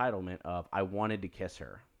male entitlement of, I wanted to kiss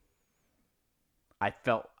her. I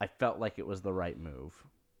felt like it was the right move.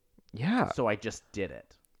 Yeah. So I just did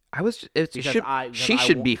it. She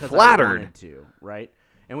should be flattered. I wanted to, right?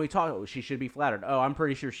 And we talk, she should be flattered. Oh, I'm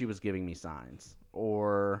pretty sure she was giving me signs.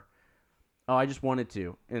 Or, oh, I just wanted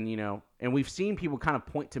to. And, and we've seen people kind of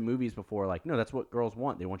point to movies before, no, that's what girls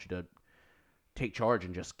want. They want you to take charge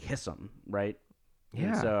and just kiss them, right? Yeah.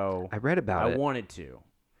 And so I read about it. I wanted to.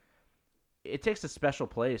 It takes a special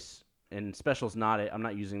place, and special's not it. I'm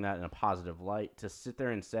not using that in a positive light, to sit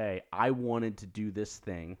there and say, I wanted to do this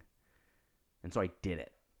thing, and so I did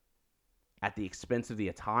it. At the expense of the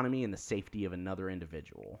autonomy and the safety of another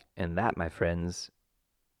individual. And that, my friends,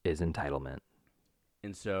 is entitlement.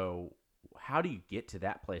 And so how do you get to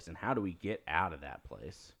that place, and how do we get out of that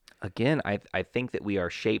place? Again, I think that we are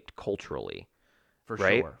shaped culturally. For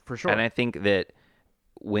sure. And I think that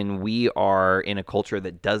when we are in a culture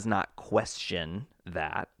that does not question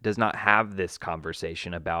that, does not have this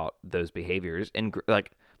conversation about those behaviors, and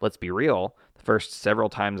let's be real, the first several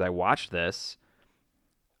times I watched this,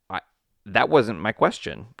 that wasn't my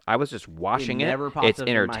question. I was just watching it. It's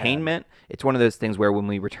entertainment. It's one of those things where when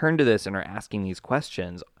we return to this and are asking these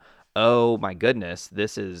questions, oh my goodness,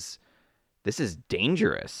 this is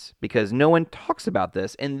dangerous, because no one talks about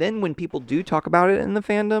this. And then when people do talk about it in the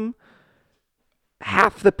fandom,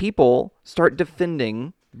 half the people start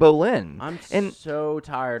defending Bolin. I'm so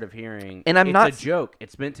tired of hearing, and it's a joke.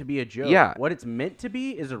 It's meant to be a joke. Yeah. What it's meant to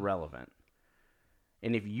be is irrelevant.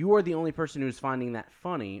 And if you are the only person who's finding that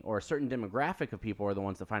funny, or a certain demographic of people are the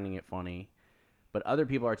ones that are finding it funny, but other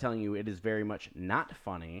people are telling you it is very much not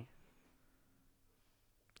funny,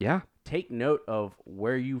 Yeah. take note of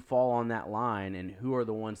where you fall on that line and who are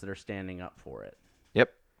the ones that are standing up for it.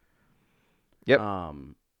 Yep. Yep.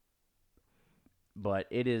 But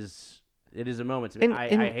it is a moment. I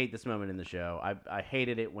hate this moment in the show. I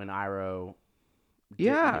hated it when Iroh.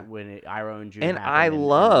 Yeah. Iroh and June. And happened I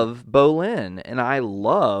love Bolin, and I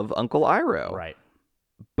love Uncle Iroh. Right.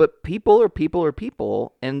 But people are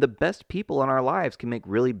people, and the best people in our lives can make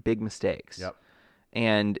really big mistakes. Yep.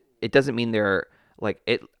 And it doesn't mean they're like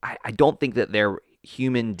it. I don't think that their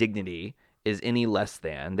human dignity is any less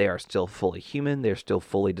than. They are still fully human. They're still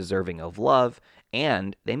fully deserving of love,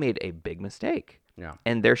 and they made a big mistake. Yeah.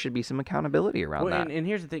 And there should be some accountability around that. And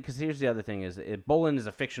here's the thing, because here's the other thing is, Bolin is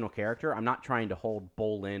a fictional character. I'm not trying to hold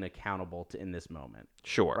Bolin accountable in this moment.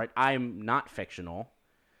 Sure. Right? I'm not fictional,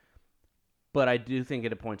 but I do think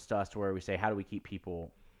it points to us to where we say, how do we keep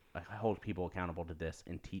people, hold people accountable to this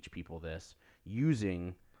and teach people this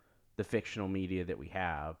using the fictional media that we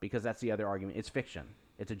have? Because that's the other argument. It's fiction.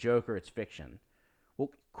 It's a joke or it's fiction. Well,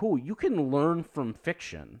 cool. You can learn from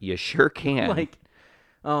fiction. You sure can. Like,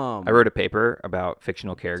 I wrote a paper about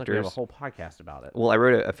fictional it's like characters. we have a whole podcast about it. Well, I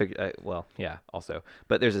wrote also.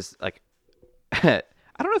 But there's this, like, I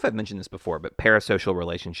don't know if I've mentioned this before, but parasocial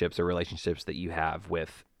relationships are relationships that you have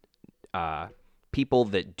with people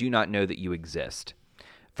that do not know that you exist.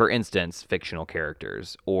 For instance, fictional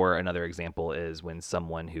characters. Or another example is when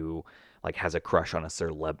someone who, like, has a crush on a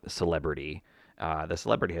celebrity. The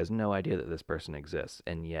celebrity has no idea that this person exists,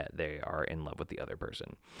 and yet they are in love with the other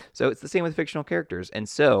person. So it's the same with fictional characters. And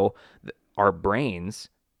so our brains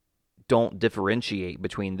don't differentiate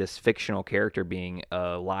between this fictional character being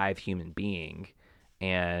a live human being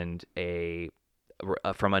and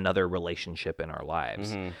from another relationship in our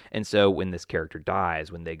lives. Mm-hmm. And so when this character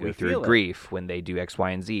dies, when they go through grief, when they do X, Y,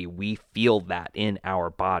 and Z, we feel that in our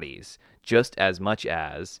bodies just as much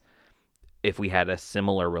as if we had a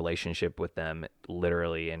similar relationship with them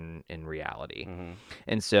literally in reality. Mm-hmm.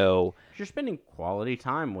 And so you're spending quality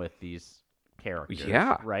time with these characters.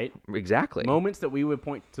 Yeah. Right? Exactly. Moments that we would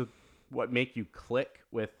point to what make you click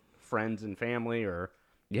with friends and family or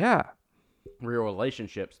real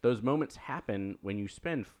relationships. Those moments happen when you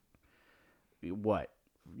spend 8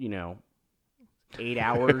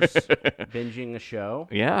 hours binging a show.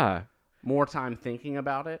 Yeah. More time thinking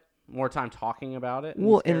about it. More time talking about it.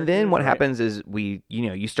 Well, and then what happens is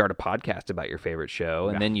you start a podcast about your favorite show,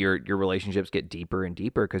 and then your relationships get deeper and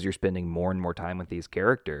deeper because you're spending more and more time with these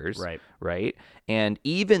characters. Right. And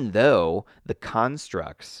even though the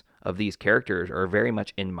constructs of these characters are very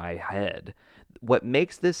much in my head, what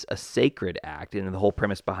makes this a sacred act, and the whole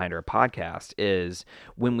premise behind our podcast, is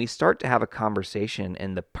when we start to have a conversation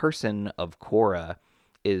and the person of Korra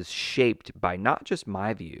is shaped by not just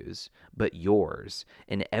my views, but yours,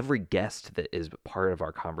 and every guest that is part of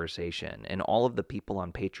our conversation, and all of the people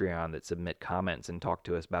on Patreon that submit comments and talk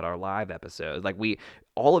to us about our live episodes. Like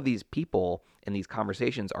all of these people in these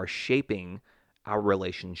conversations are shaping our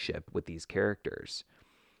relationship with these characters,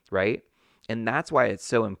 right? And that's why it's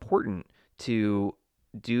so important to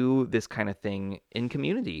do this kind of thing in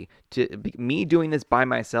community. Me doing this by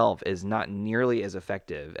myself is not nearly as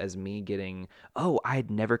effective as me getting, I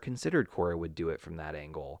had never considered Korra would do it from that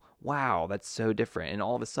angle. Wow, that's so different. And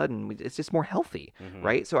all of a sudden, it's just more healthy,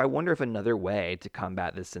 right? So I wonder if another way to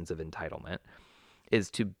combat this sense of entitlement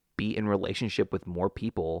is to be in relationship with more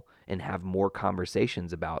people and have more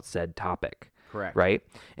conversations about said topic. Correct. Right?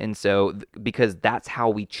 And so, because that's how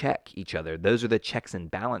we check each other. Those are the checks and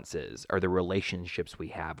balances, are the relationships we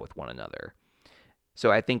have with one another.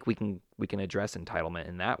 So I think we can address entitlement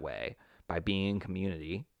in that way by being in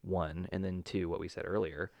community, one, and then two, what we said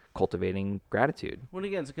earlier, cultivating gratitude. Well,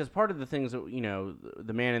 again, it's because part of the things that,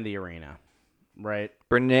 the man in the arena, right?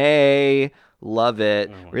 Brene, love it.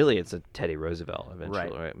 Really, it's a Teddy Roosevelt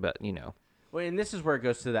eventually, right? But, Well, and this is where it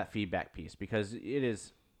goes to that feedback piece, because it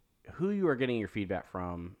is who you are getting your feedback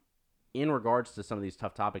from in regards to some of these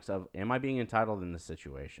tough topics of, am I being entitled in this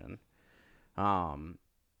situation?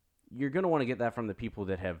 You're going to want to get that from the people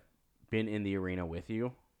that have been in the arena with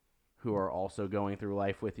you, who are also going through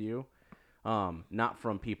life with you, not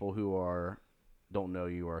from people who don't know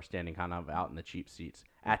you or are standing kind of out in the cheap seats.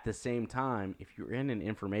 At the same time, if you're in an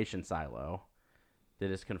information silo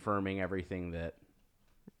that is confirming everything that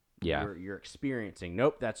you're experiencing.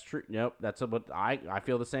 Nope, that's true. Nope, that's what I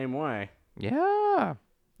feel the same way. Yeah,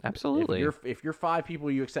 absolutely. If your 5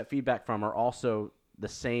 people you accept feedback from are also the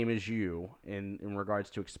same as you in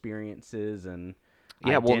regards to experiences and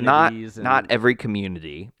identities, not every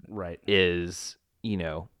community is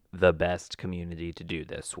the best community to do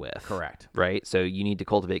this with. Correct. Right? So you need to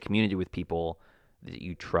cultivate community with people that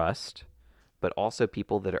you trust, but also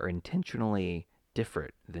people that are intentionally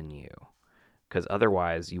different than you, because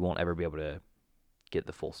otherwise you won't ever be able to get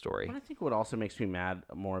the full story. But I think what also makes me mad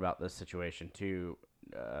more about this situation too,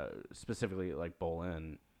 specifically like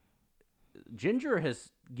Bolin, Ginger has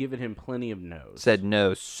given him plenty of no's. Said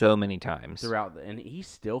no so many times throughout, and he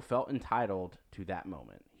still felt entitled to that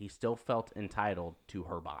moment. He still felt entitled to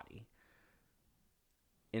her body.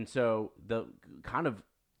 And so the kind of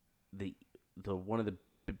the one of the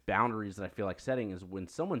boundaries that I feel like setting is when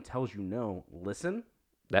someone tells you no, listen.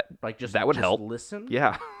 That like just that would just help. Listen.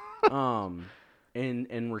 Yeah.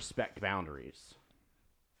 And respect boundaries.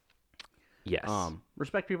 Yes.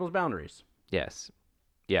 Respect people's boundaries. Yes.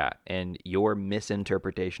 Yeah, and your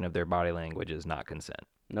misinterpretation of their body language is not consent.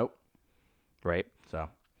 Nope. Right? So,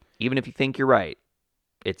 even if you think you're right,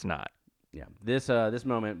 it's not. Yeah. This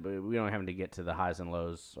moment, we don't have to get to the highs and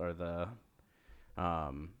lows or the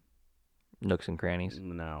nooks and crannies.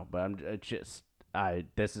 No, but this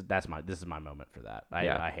is my moment for that.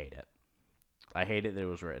 I hate it. I hate it that it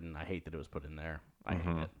was written. I hate that it was put in there. I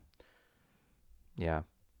hate it. Yeah.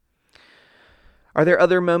 Are there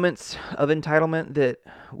other moments of entitlement that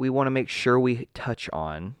we want to make sure we touch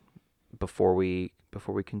on before we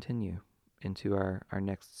continue into our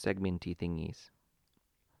next segmenty thingies?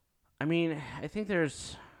 I mean, I think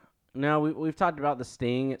there's we've talked about the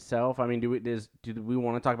sting itself. I mean, do we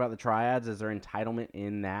want to talk about the triads? Is there entitlement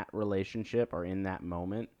in that relationship or in that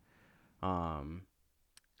moment?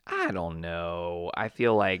 I don't know. I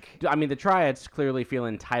feel like the triads clearly feel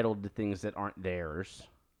entitled to things that aren't theirs.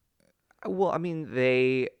 Well, I mean,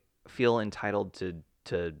 they feel entitled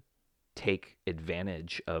to take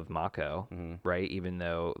advantage of Mako, right? Even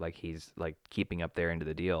though like he's like keeping up their end of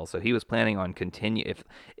the deal. So he was planning on continue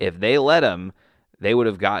if they let him, they would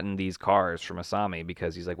have gotten these cars from Asami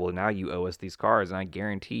because he's like, well, now you owe us these cars, and I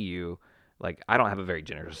guarantee you, like, I don't have a very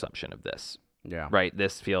generous assumption of this. Yeah. Right.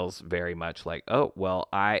 This feels very much like, oh, well,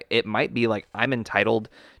 it might be like I'm entitled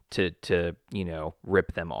to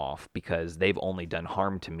rip them off because they've only done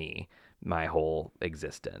harm to me my whole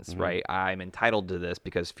existence, right? I'm entitled to this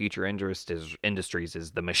because Future Industries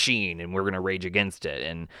is the machine and we're going to rage against it.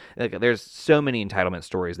 And like, there's so many entitlement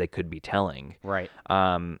stories they could be telling. Right.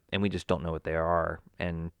 And we just don't know what they are.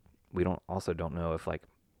 And we don't know if like,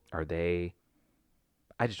 are they,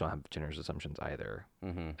 I just don't have generous assumptions either.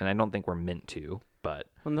 And I don't think we're meant to, but.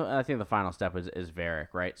 Well, I think the final step is Varric,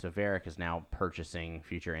 right? So Varric is now purchasing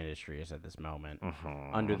Future Industries at this moment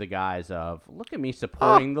under the guise of, look at me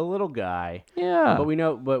supporting the little guy. Yeah.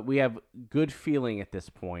 But we have good feeling at this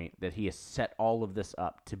point that he has set all of this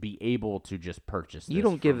up to be able to just purchase this. You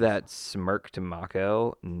don't give that smirk to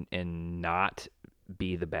Mako and not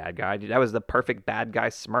be the bad guy. Dude, that was the perfect bad guy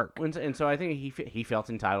smirk. And so I think he felt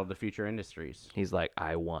entitled to Future Industries. He's like,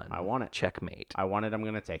 I won. I want it. Checkmate. I want it. I'm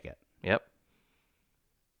going to take it. Yep.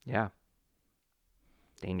 Yeah.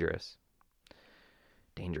 Dangerous.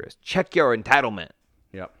 Check your entitlement.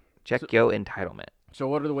 Yep. Check your entitlement. So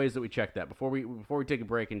what are the ways that we check that before we take a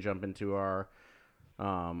break and jump into our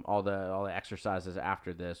all the exercises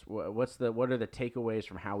after this? What are the takeaways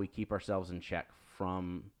from how we keep ourselves in check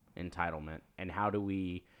from entitlement, and how do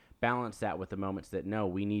we balance that with the moments that no,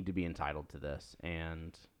 we need to be entitled to this?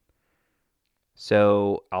 And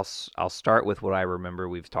so I'll start with what I remember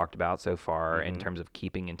we've talked about so far in terms of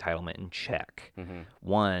keeping entitlement in check.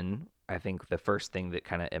 One, I think the first thing that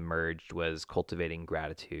kind of emerged was cultivating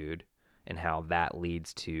gratitude and how that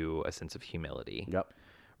leads to a sense of humility. Yep.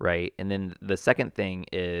 Right. And then the second thing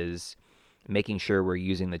is making sure we're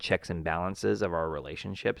using the checks and balances of our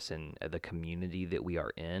relationships and the community that we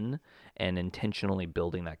are in, and intentionally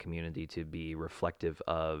building that community to be reflective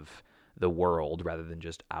of the world rather than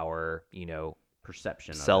just our,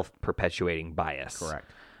 perception, self-perpetuating bias.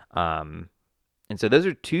 Correct. And so those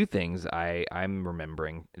are two things I'm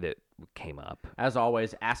remembering that came up. As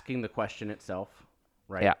always, asking the question itself.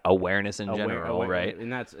 Right. Yeah, awareness in general, right?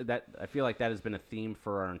 And that. I feel like that has been a theme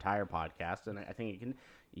for our entire podcast, and I think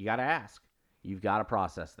you got to ask. You've got to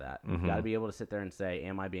process that. You've got to be able to sit there and say,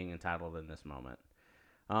 am I being entitled in this moment?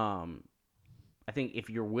 I think if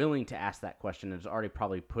you're willing to ask that question, it's already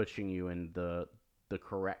probably pushing you in the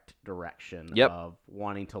correct direction of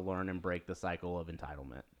wanting to learn and break the cycle of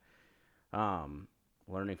entitlement.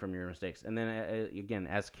 Learning from your mistakes. And then, again,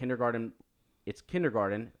 as kindergarten, it's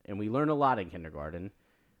kindergarten, and we learn a lot in kindergarten,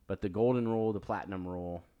 but the golden rule, the platinum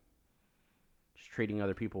rule, just treating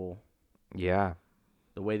other people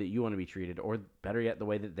the way that you want to be treated, or better yet, the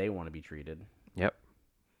way that they want to be treated. Yep.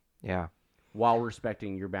 Yeah. While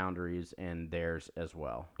respecting your boundaries and theirs as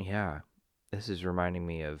well. Yeah. This is reminding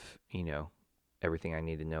me of, everything I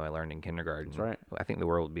need to know I learned in kindergarten. That's right. I think the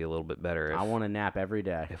world would be a little bit better I want a nap every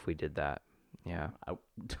day. if we did that. Yeah.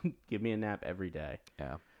 Give me a nap every day.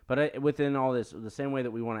 Yeah. But within all this, the same way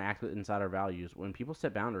that we want to act inside our values, when people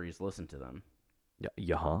set boundaries, listen to them.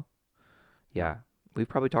 Yeah. Yeah. We've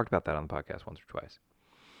probably talked about that on the podcast once or twice.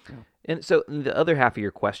 Yeah. And so the other half of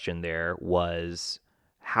your question there was,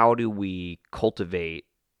 how do we cultivate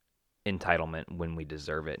entitlement when we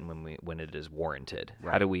deserve it and when it is warranted? How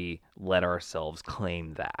Right. do we let ourselves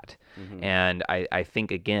claim that? Mhm. And I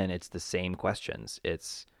think, again, it's the same questions.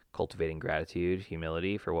 It's cultivating gratitude,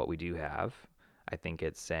 humility for what we do have. I think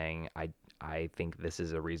it's saying, I think this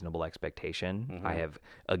is a reasonable expectation. I have,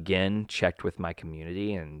 again, checked with my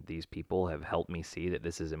community, and these people have helped me see that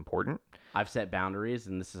this is important. I've set boundaries,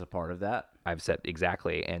 and this is a part of that. I've set,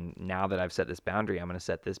 exactly. And now that I've set this boundary, I'm going to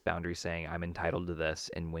set this boundary saying I'm entitled to this.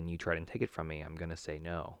 And when you try to take it from me, I'm going to say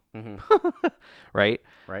no. Right?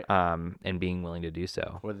 Right. And being willing to do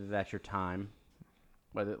so. Whether that's your time,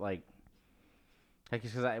 whether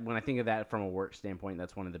because when I think of that from a work standpoint,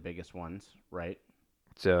 that's one of the biggest ones, right?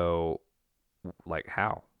 So, like,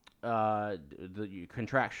 how?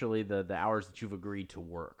 Contractually, the hours that you've agreed to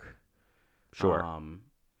work. Sure.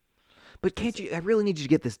 But can't you? I really need you to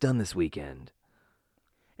get this done this weekend.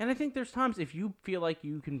 And I think there's times if you feel like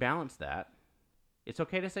you can balance that, it's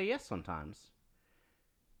okay to say yes sometimes.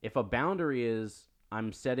 If a boundary is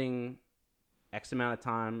I'm setting X amount of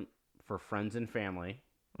time for friends and family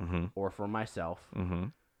or for myself,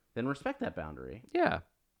 then respect that boundary. Yeah.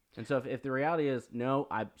 And so if the reality is, no,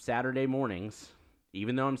 Saturday mornings,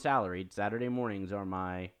 even though I'm salaried, Saturday mornings are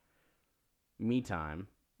my me time.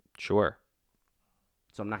 Sure.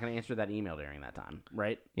 So I'm not going to answer that email during that time,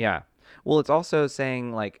 right? Yeah. Well, it's also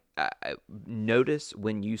saying, like, notice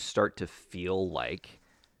when you start to feel like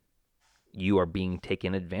you are being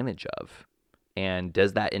taken advantage of. And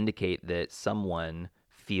does that indicate that someone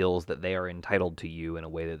feels that they are entitled to you in a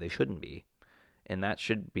way that they shouldn't be? And that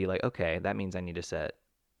should be like, okay, that means I need to set.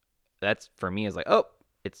 That's, for me, is like, oh,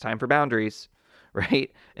 it's time for boundaries,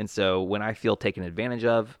 right? And so when I feel taken advantage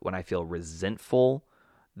of, when I feel resentful,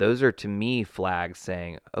 those are, to me, flags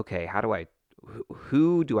saying, okay,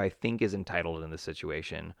 who do I think is entitled in this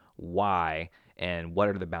situation? Why? And what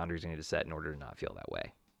are the boundaries I need to set in order to not feel that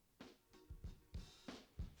way?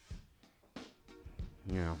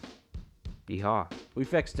 Yeah. Yeehaw. We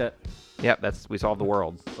fixed it. Yep, we solved the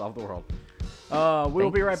world. Solve the world.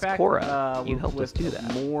 We'll be right back. Cora. You helped with us do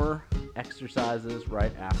that. More exercises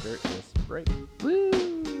right after this break. Woo!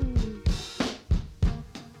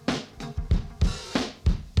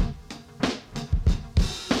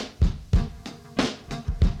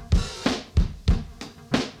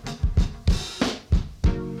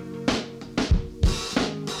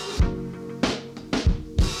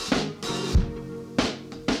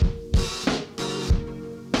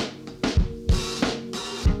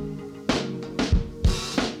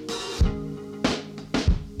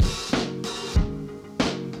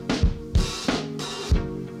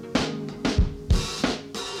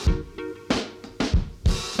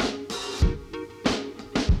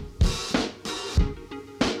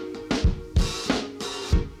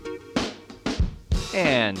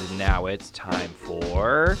 And now it's time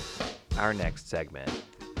for our next segment.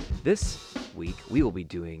 This week, we will be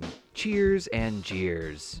doing Cheers and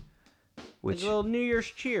Jeers. Which a little New Year's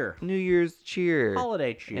cheer. New Year's cheer.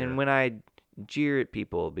 Holiday cheer. And when I jeer at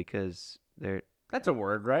people because they're... That's a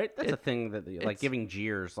word, right? That's a thing that, like, giving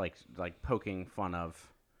jeers, like poking fun of.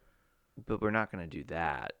 But we're not going to do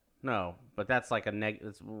that. No, but that's like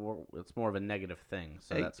it's more of a negative thing.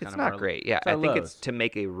 So that's kind it's of not great. Yeah, I think lows. it's to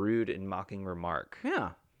make a rude and mocking remark.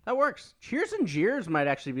 Yeah, that works. Cheers and jeers might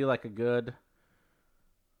actually be like a good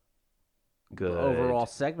overall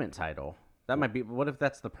segment title. That might be. What if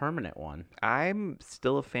that's the permanent one? I'm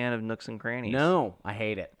still a fan of Nooks and Crannies. No, I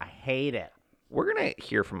hate it. I hate it. We're gonna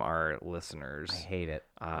hear from our listeners. I hate it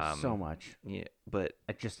so much. Yeah, but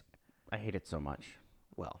I hate it so much.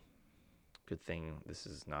 Well, good thing this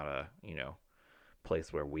is not a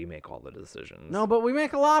place where we make all the decisions. No, but we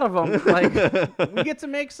make a lot of them. Like we get to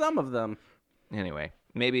make some of them. Anyway,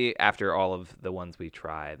 maybe after all of the ones we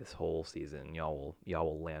try this whole season, y'all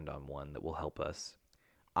will land on one that will help us.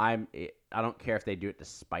 I don't care if they do it to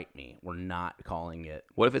spite me. We're not calling it.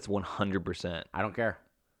 What if it's 100%? I don't care.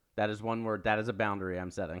 That is one word. That is a boundary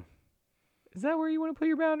I'm setting. Is that where you want to put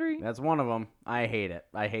your boundary? That's one of them. I hate it.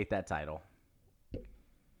 I hate that title.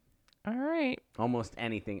 All right. Almost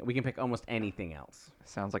anything. We can pick almost anything else.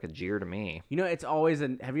 Sounds like a jeer to me. It's always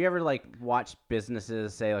have you ever watched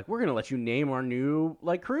businesses say we're going to let you name our new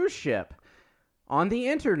cruise ship on the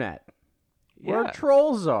internet where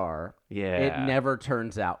trolls are? Yeah. It never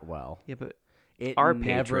turns out well. Yeah, but it Our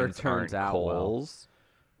never patrons turns aren't out well. Coles.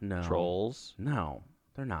 No. Trolls. No,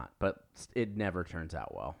 they're not. But it never turns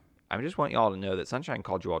out well. I just want y'all to know that Sunshine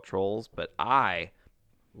called you all trolls, but I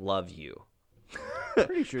love you.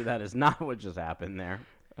 Pretty sure that is not what just happened there.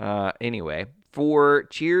 Anyway, for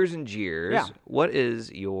Cheers and Jeers, Yeah. what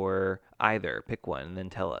is your either? Pick one and then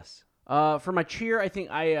tell us. For my cheer, I think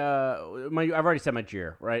I've already said my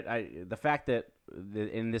cheer, right? The fact that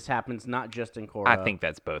and this happens not just in Korra. I think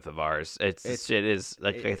that's both of ours. It is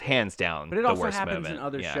hands down. But it the also worst happens moment. in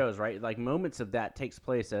other Yeah. shows, right? Like moments of that takes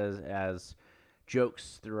place as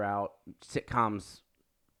jokes throughout sitcoms,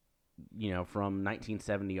 from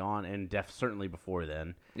 1970 on, and certainly before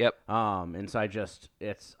then. Yep. And so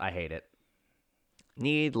I hate it.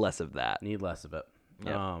 Need less of that. Need less of it.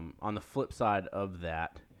 Yep. On the flip side of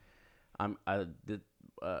that, the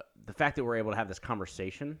fact that we're able to have this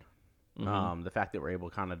conversation, Mm-hmm. the fact that we're able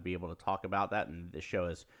to kind of be able to talk about that, and the show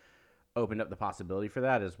has opened up the possibility for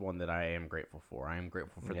that, is one that I am grateful for. I am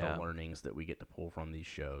grateful for the learnings that we get to pull from these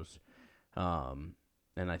shows. And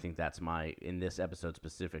I think that's in this episode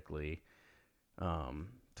specifically, to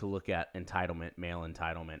look at male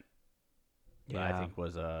entitlement. Yeah. I think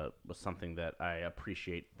was something that I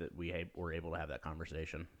appreciate that we were able to have that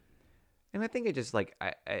conversation. And I think it just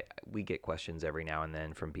we get questions every now and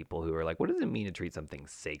then from people who are like, what does it mean to treat something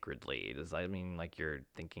sacredly? Does that mean like you're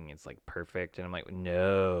thinking it's like perfect? And I'm like,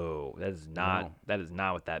 no, that is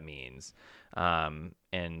not what that means. And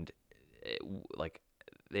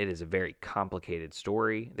it is a very complicated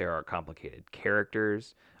story. There are complicated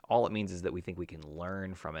characters. All it means is that we think we can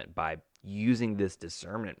learn from it by using this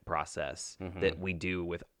discernment process that we do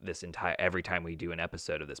with this every time we do an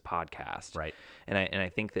episode of this podcast. Right. And I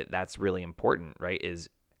think that that's really important, right? Is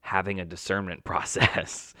having a discernment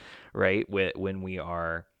process, right? When we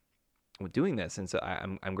are doing this. And so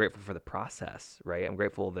I'm grateful for the process, right? I'm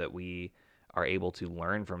grateful that we are able to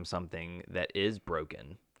learn from something that is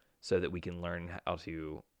broken so that we can learn how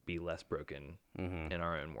to be less broken in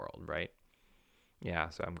our own world, right? Yeah,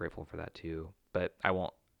 so I'm grateful for that too. But I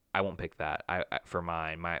won't pick that. For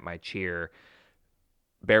mine, my cheer,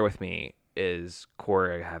 bear with me, is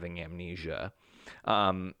Korra having amnesia.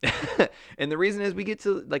 And the reason is we get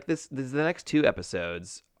to the next two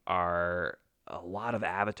episodes are a lot of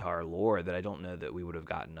Avatar lore that I don't know that we would have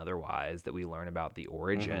gotten otherwise, that we learn about the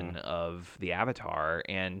origin of the Avatar.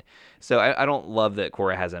 And so I don't love that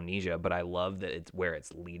Korra has amnesia, but I love that it's where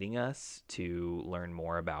it's leading us to learn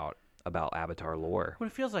more about Avatar lore. What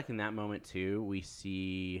it feels like in that moment too, we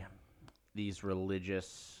see these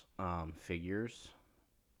religious figures,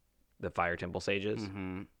 the Fire Temple sages,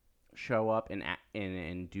 show up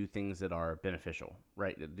and do things that are beneficial,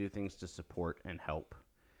 right? That do things to support and help.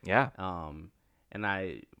 Yeah.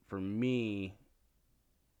 And for me,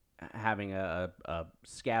 having a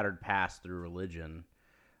scattered past through religion,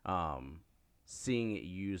 seeing it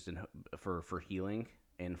used for healing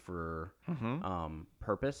and for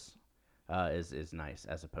purpose is nice,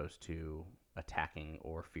 as opposed to attacking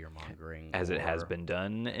or fear mongering, as it has been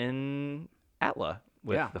done in Atla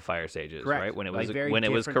with the Fire Sages, correct. right? When it Like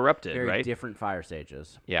was corrupted, very right? different Fire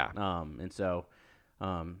Sages. Yeah. And so,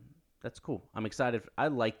 that's cool. I'm excited. I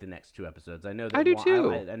like the next two episodes. I know that I do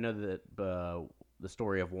too. I know that the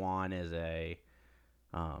story of Wan is a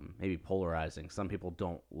maybe polarizing. Some people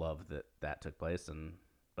don't love that took place,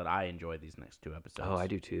 but I enjoy these next two episodes. Oh, I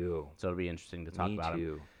do too. So it'll be interesting to talk Me about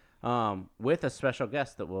too. them. With a special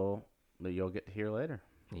guest that you'll get to hear later.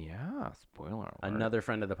 Yeah, spoiler alert. Another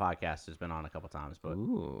friend of the podcast has been on a couple times, but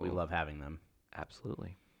we love having them.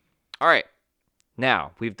 Absolutely. All right.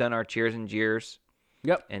 Now, we've done our cheers and jeers.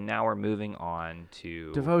 Yep. And now we're moving on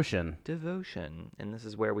to Devotion. And this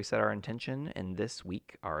is where we set our intention. And this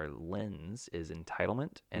week, our lens is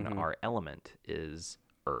entitlement, and our element is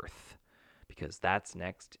earth, because that's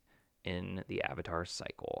next in the Avatar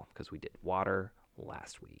cycle, because we did water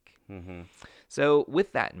last week. So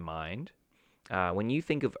with that in mind, when you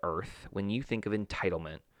think of earth, when you think of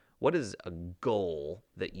entitlement, what is a goal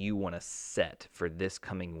that you want to set for this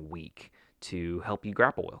coming week to help you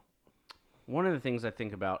grapple with? One of the things I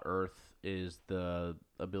think about Earth is the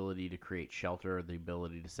ability to create shelter, the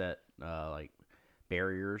ability to set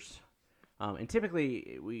barriers. And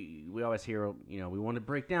typically, we always hear, we want to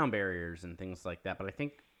break down barriers and things like that. But I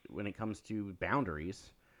think when it comes to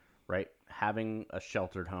boundaries, right, having a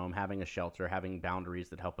sheltered home, having a shelter, having boundaries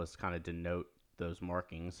that help us kind of denote those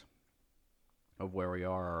markings of where we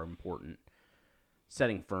are important.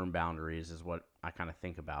 Setting firm boundaries is what I kind of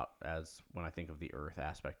think about as when I think of the Earth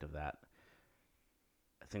aspect of that.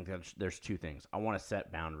 I think that there's two things. I want to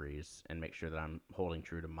set boundaries and make sure that I'm holding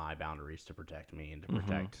true to my boundaries to protect me and to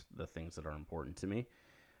protect the things that are important to me.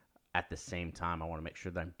 at the same time, I want to make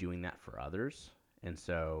sure that I'm doing that for others. And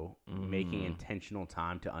so making intentional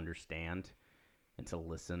time to understand and to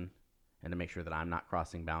listen and to make sure that I'm not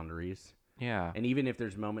crossing boundaries. Yeah. And even if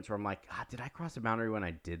there's moments where I'm like, did I cross a boundary when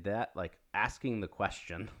I did that? Like asking the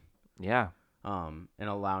question, Yeah. and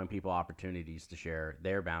allowing people opportunities to share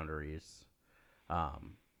their boundaries, I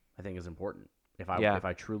think is important. If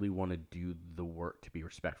I truly want to do the work to be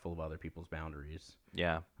respectful of other people's boundaries,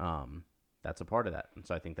 Yeah. that's a part of that. And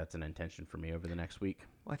so I think that's an intention for me over the next week.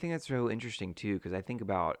 Well, I think that's so interesting too, because I think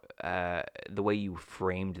about the way you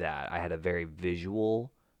framed that. I had a very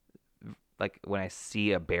visual, like when I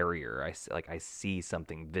see a barrier, I see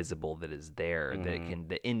something visible that is there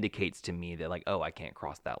that indicates to me that like, oh, I can't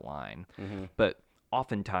cross that line. But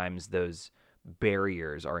oftentimes those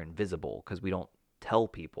barriers are invisible because we don't tell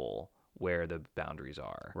people where the boundaries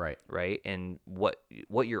are. Right. And what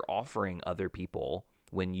you're offering other people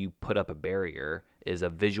when you put up a barrier is a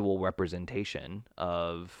visual representation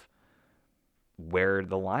of where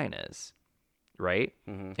the line is, right?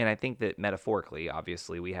 And I think that metaphorically,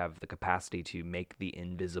 obviously, we have the capacity to make the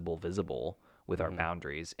invisible visible with our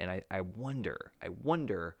boundaries. And I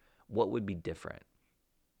wonder what would be different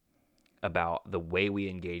about the way we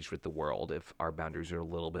engage with the world if our boundaries are a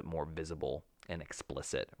little bit more visible and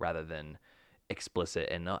explicit rather than explicit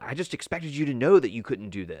and I just expected you to know that you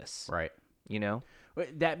couldn't do this. Right. You know?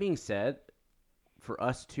 That being said, for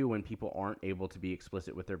us too, when people aren't able to be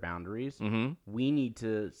explicit with their boundaries, we need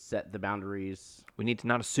to set the boundaries. We need to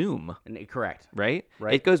not assume. Correct. Right?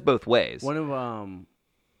 Right. It goes both ways. One of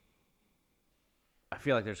I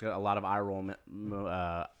feel like there's a lot of eye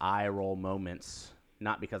roll moments,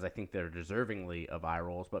 not because I think they're deservingly of eye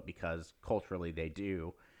rolls, but because culturally they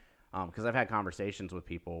do. Because I've had conversations with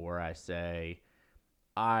people where I say,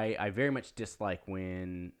 I very much dislike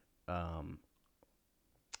when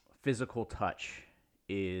physical touch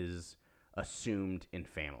is assumed in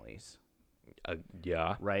families.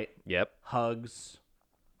 Yeah. Right? Yep. Hugs,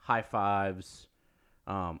 high fives.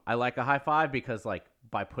 I like a high five because, like,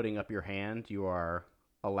 by putting up your hand, you are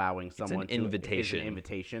allowing someone it's an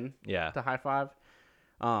invitation Yeah. to high five.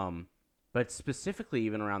 But specifically,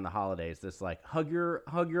 even around the holidays, this like hug your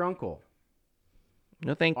uncle.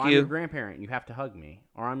 No, thank I'm you. your grandparent. You have to hug me.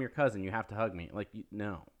 Or I'm your cousin. You have to hug me. Like,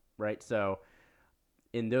 no, right? So,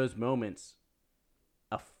 in those moments,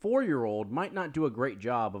 a 4-year-old might not do a great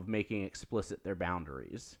job of making explicit their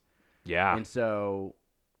boundaries. Yeah. And so,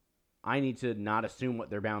 I need to not assume what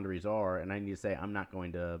their boundaries are, and I need to say I'm not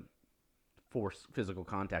going to force physical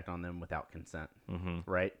contact on them without consent.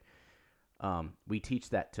 Right? We teach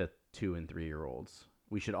that to 2- and 3-year-olds.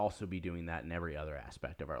 We should also be doing that in every other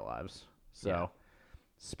aspect of our lives. So,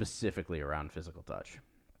 specifically around physical touch.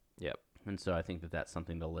 Yep. And so I think that that's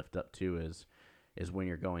something to lift up too is when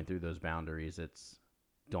you're going through those boundaries, it's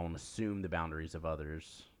don't assume the boundaries of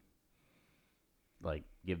others. Like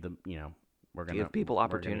give them, we're going to give people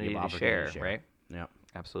opportunity to share, right? Yeah.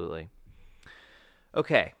 Absolutely.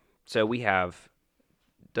 Okay. So we have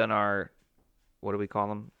done our, what do we call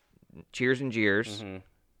them? Cheers and jeers,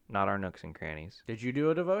 not our nooks and crannies. Did you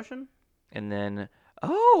do a devotion? And then,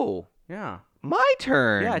 Yeah. my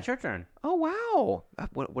turn. Yeah, it's your turn. Oh, wow.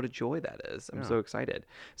 What a joy that is. I'm so excited.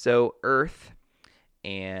 So earth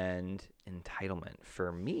and entitlement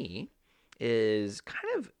for me is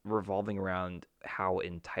kind of revolving around how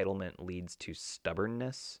entitlement leads to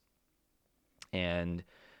stubbornness and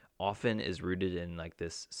often is rooted in like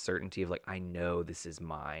this certainty of like, I know this is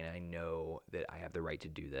mine. I know that I have the right to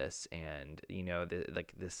do this. And,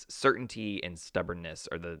 like this certainty and stubbornness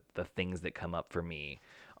are the things that come up for me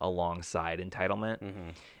alongside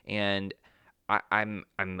entitlement. And I'm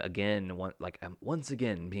again, I'm once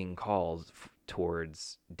again being called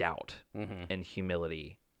towards doubt and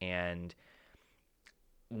humility and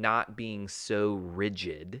not being so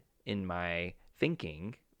rigid in my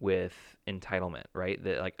thinking with entitlement, right?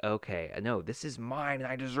 That like, okay, no, this is mine and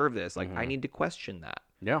I deserve this. Like, I need to question that.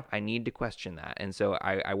 Yeah. I need to question that. And so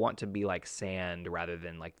I want to be like sand rather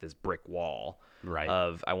than like this brick wall. Right.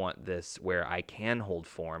 I want this where I can hold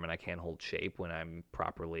form and I can hold shape when I'm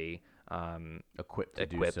properly equipped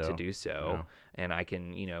to do so. Yeah. And I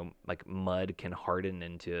can, like mud can harden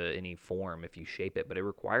into any form if you shape it, but it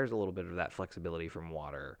requires a little bit of that flexibility from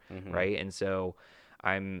water, right? And so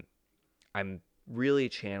I'm really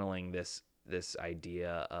channeling this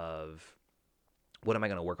idea of what am I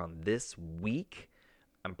going to work on this week?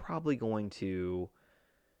 I'm probably going to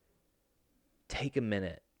take a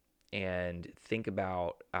minute and think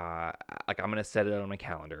about like I'm going to set it on my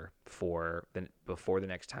calendar before the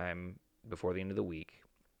next time, before the end of the week.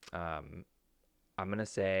 I'm going to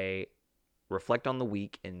say, reflect on the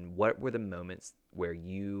week and what were the moments where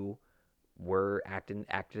you were acted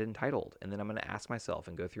entitled. And then I'm going to ask myself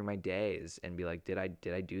and go through my days and be like, did I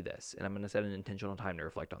do this? And I'm going to set an intentional time to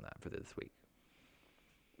reflect on that for this week.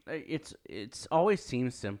 It's always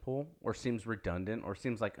seems simple or seems redundant or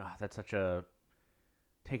seems like, that's such a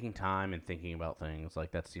taking time and thinking about things.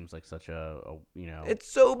 Like that seems like such a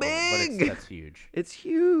It's so but big. that's huge. It's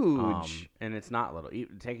huge. And it's not little.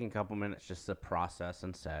 Taking a couple minutes just to process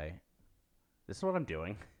and say, this is what I'm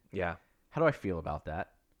doing. Yeah. How do I feel about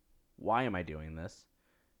that? Why am I doing this?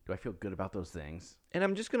 Do I feel good about those things? And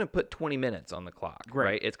I'm just going to put 20 minutes on the clock,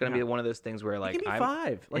 right? It's going to be one of those things where like it can be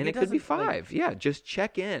 5. Like, and it could be 5. Yeah, just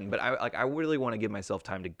check in. But I really want to give myself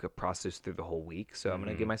time to process through the whole week. So I'm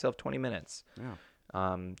going to give myself 20 minutes.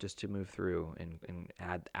 Yeah. Just to move through and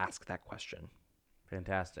ask that question.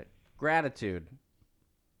 Fantastic. Gratitude.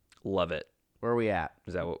 Love it. Where are we at?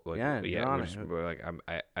 Is that what? Yeah, We're like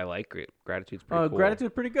I like it. Gratitude's pretty cool.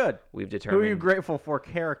 Gratitude's pretty good. We've determined. Who are you grateful for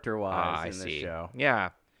character-wise in this see. show? Yeah.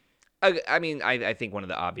 I mean, I think one of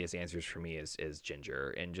the obvious answers for me is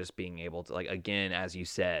Ginger, and just being able to, like, again, as you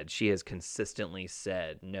said, she has consistently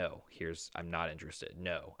said, no, I'm not interested.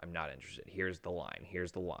 No, I'm not interested. Here's the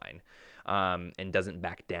line. And doesn't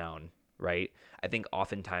back down, right? I think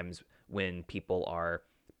oftentimes when people are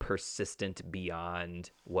persistent beyond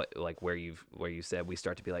what, like, where you said, we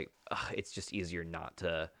start to be like, it's just easier not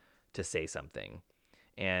to say something.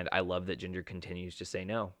 And I love that Ginger continues to say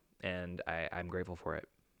no, and I'm grateful for it.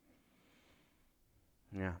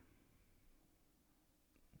 Yeah.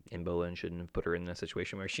 And Bolin shouldn't have put her in a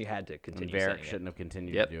situation where she had to continue and saying Varric shouldn't have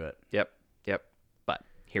continued Yep. to do it. Yep. But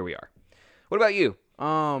here we are. What about you?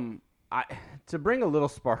 To bring a little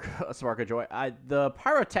spark of joy, the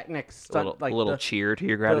pyrotechnics stunt, a little cheer to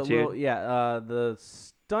your gratitude. The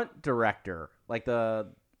stunt director, like the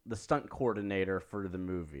stunt coordinator for the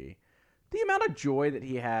movie, the amount of joy that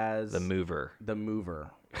he has. The mover.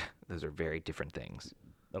 Those are very different things.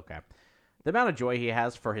 Okay. The amount of joy he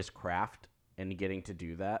has for his craft and getting to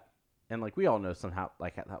do that. And like we all know somehow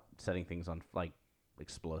like how setting things on like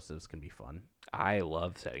explosives can be fun. I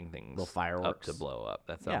love setting things little fireworks up to blow up.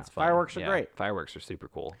 That sounds fun. Fireworks are great. Fireworks are super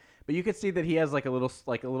cool. But you could see that he has like a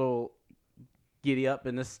little giddy up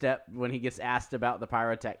in the step when he gets asked about the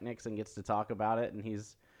pyrotechnics and gets to talk about it, and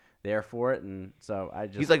he's there for it. And so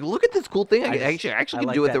he's like, look at this cool thing. I actually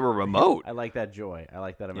can do it with a remote. I like that joy. I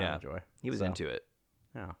like that amount of joy. He was into it.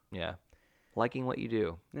 Yeah. Liking what you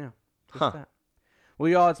do. Yeah. That. Well,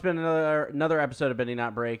 y'all, it's been another episode of Bending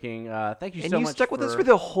Not Breaking. Thank you so much. And you stuck with us for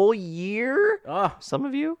the whole year? Some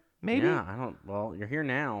of you, maybe? Yeah, well, you're here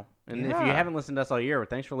now. And if you haven't listened to us all year,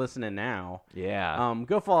 thanks for listening now. Yeah.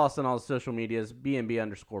 Go follow us on all the social medias,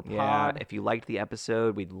 BNB_pod. Yeah, if you liked the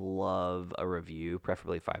episode, we'd love a review,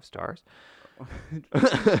 preferably 5 stars.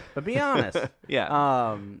 But be honest.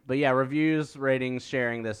 Yeah. But yeah, reviews, ratings,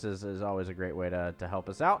 sharing this is always a great way to help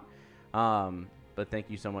us out. But thank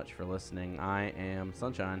you so much for listening. I am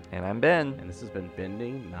Sunshine. And I'm Ben. And this has been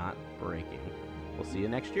Bending Not Breaking. We'll see you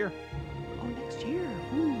next year. Next year.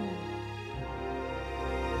 Woo.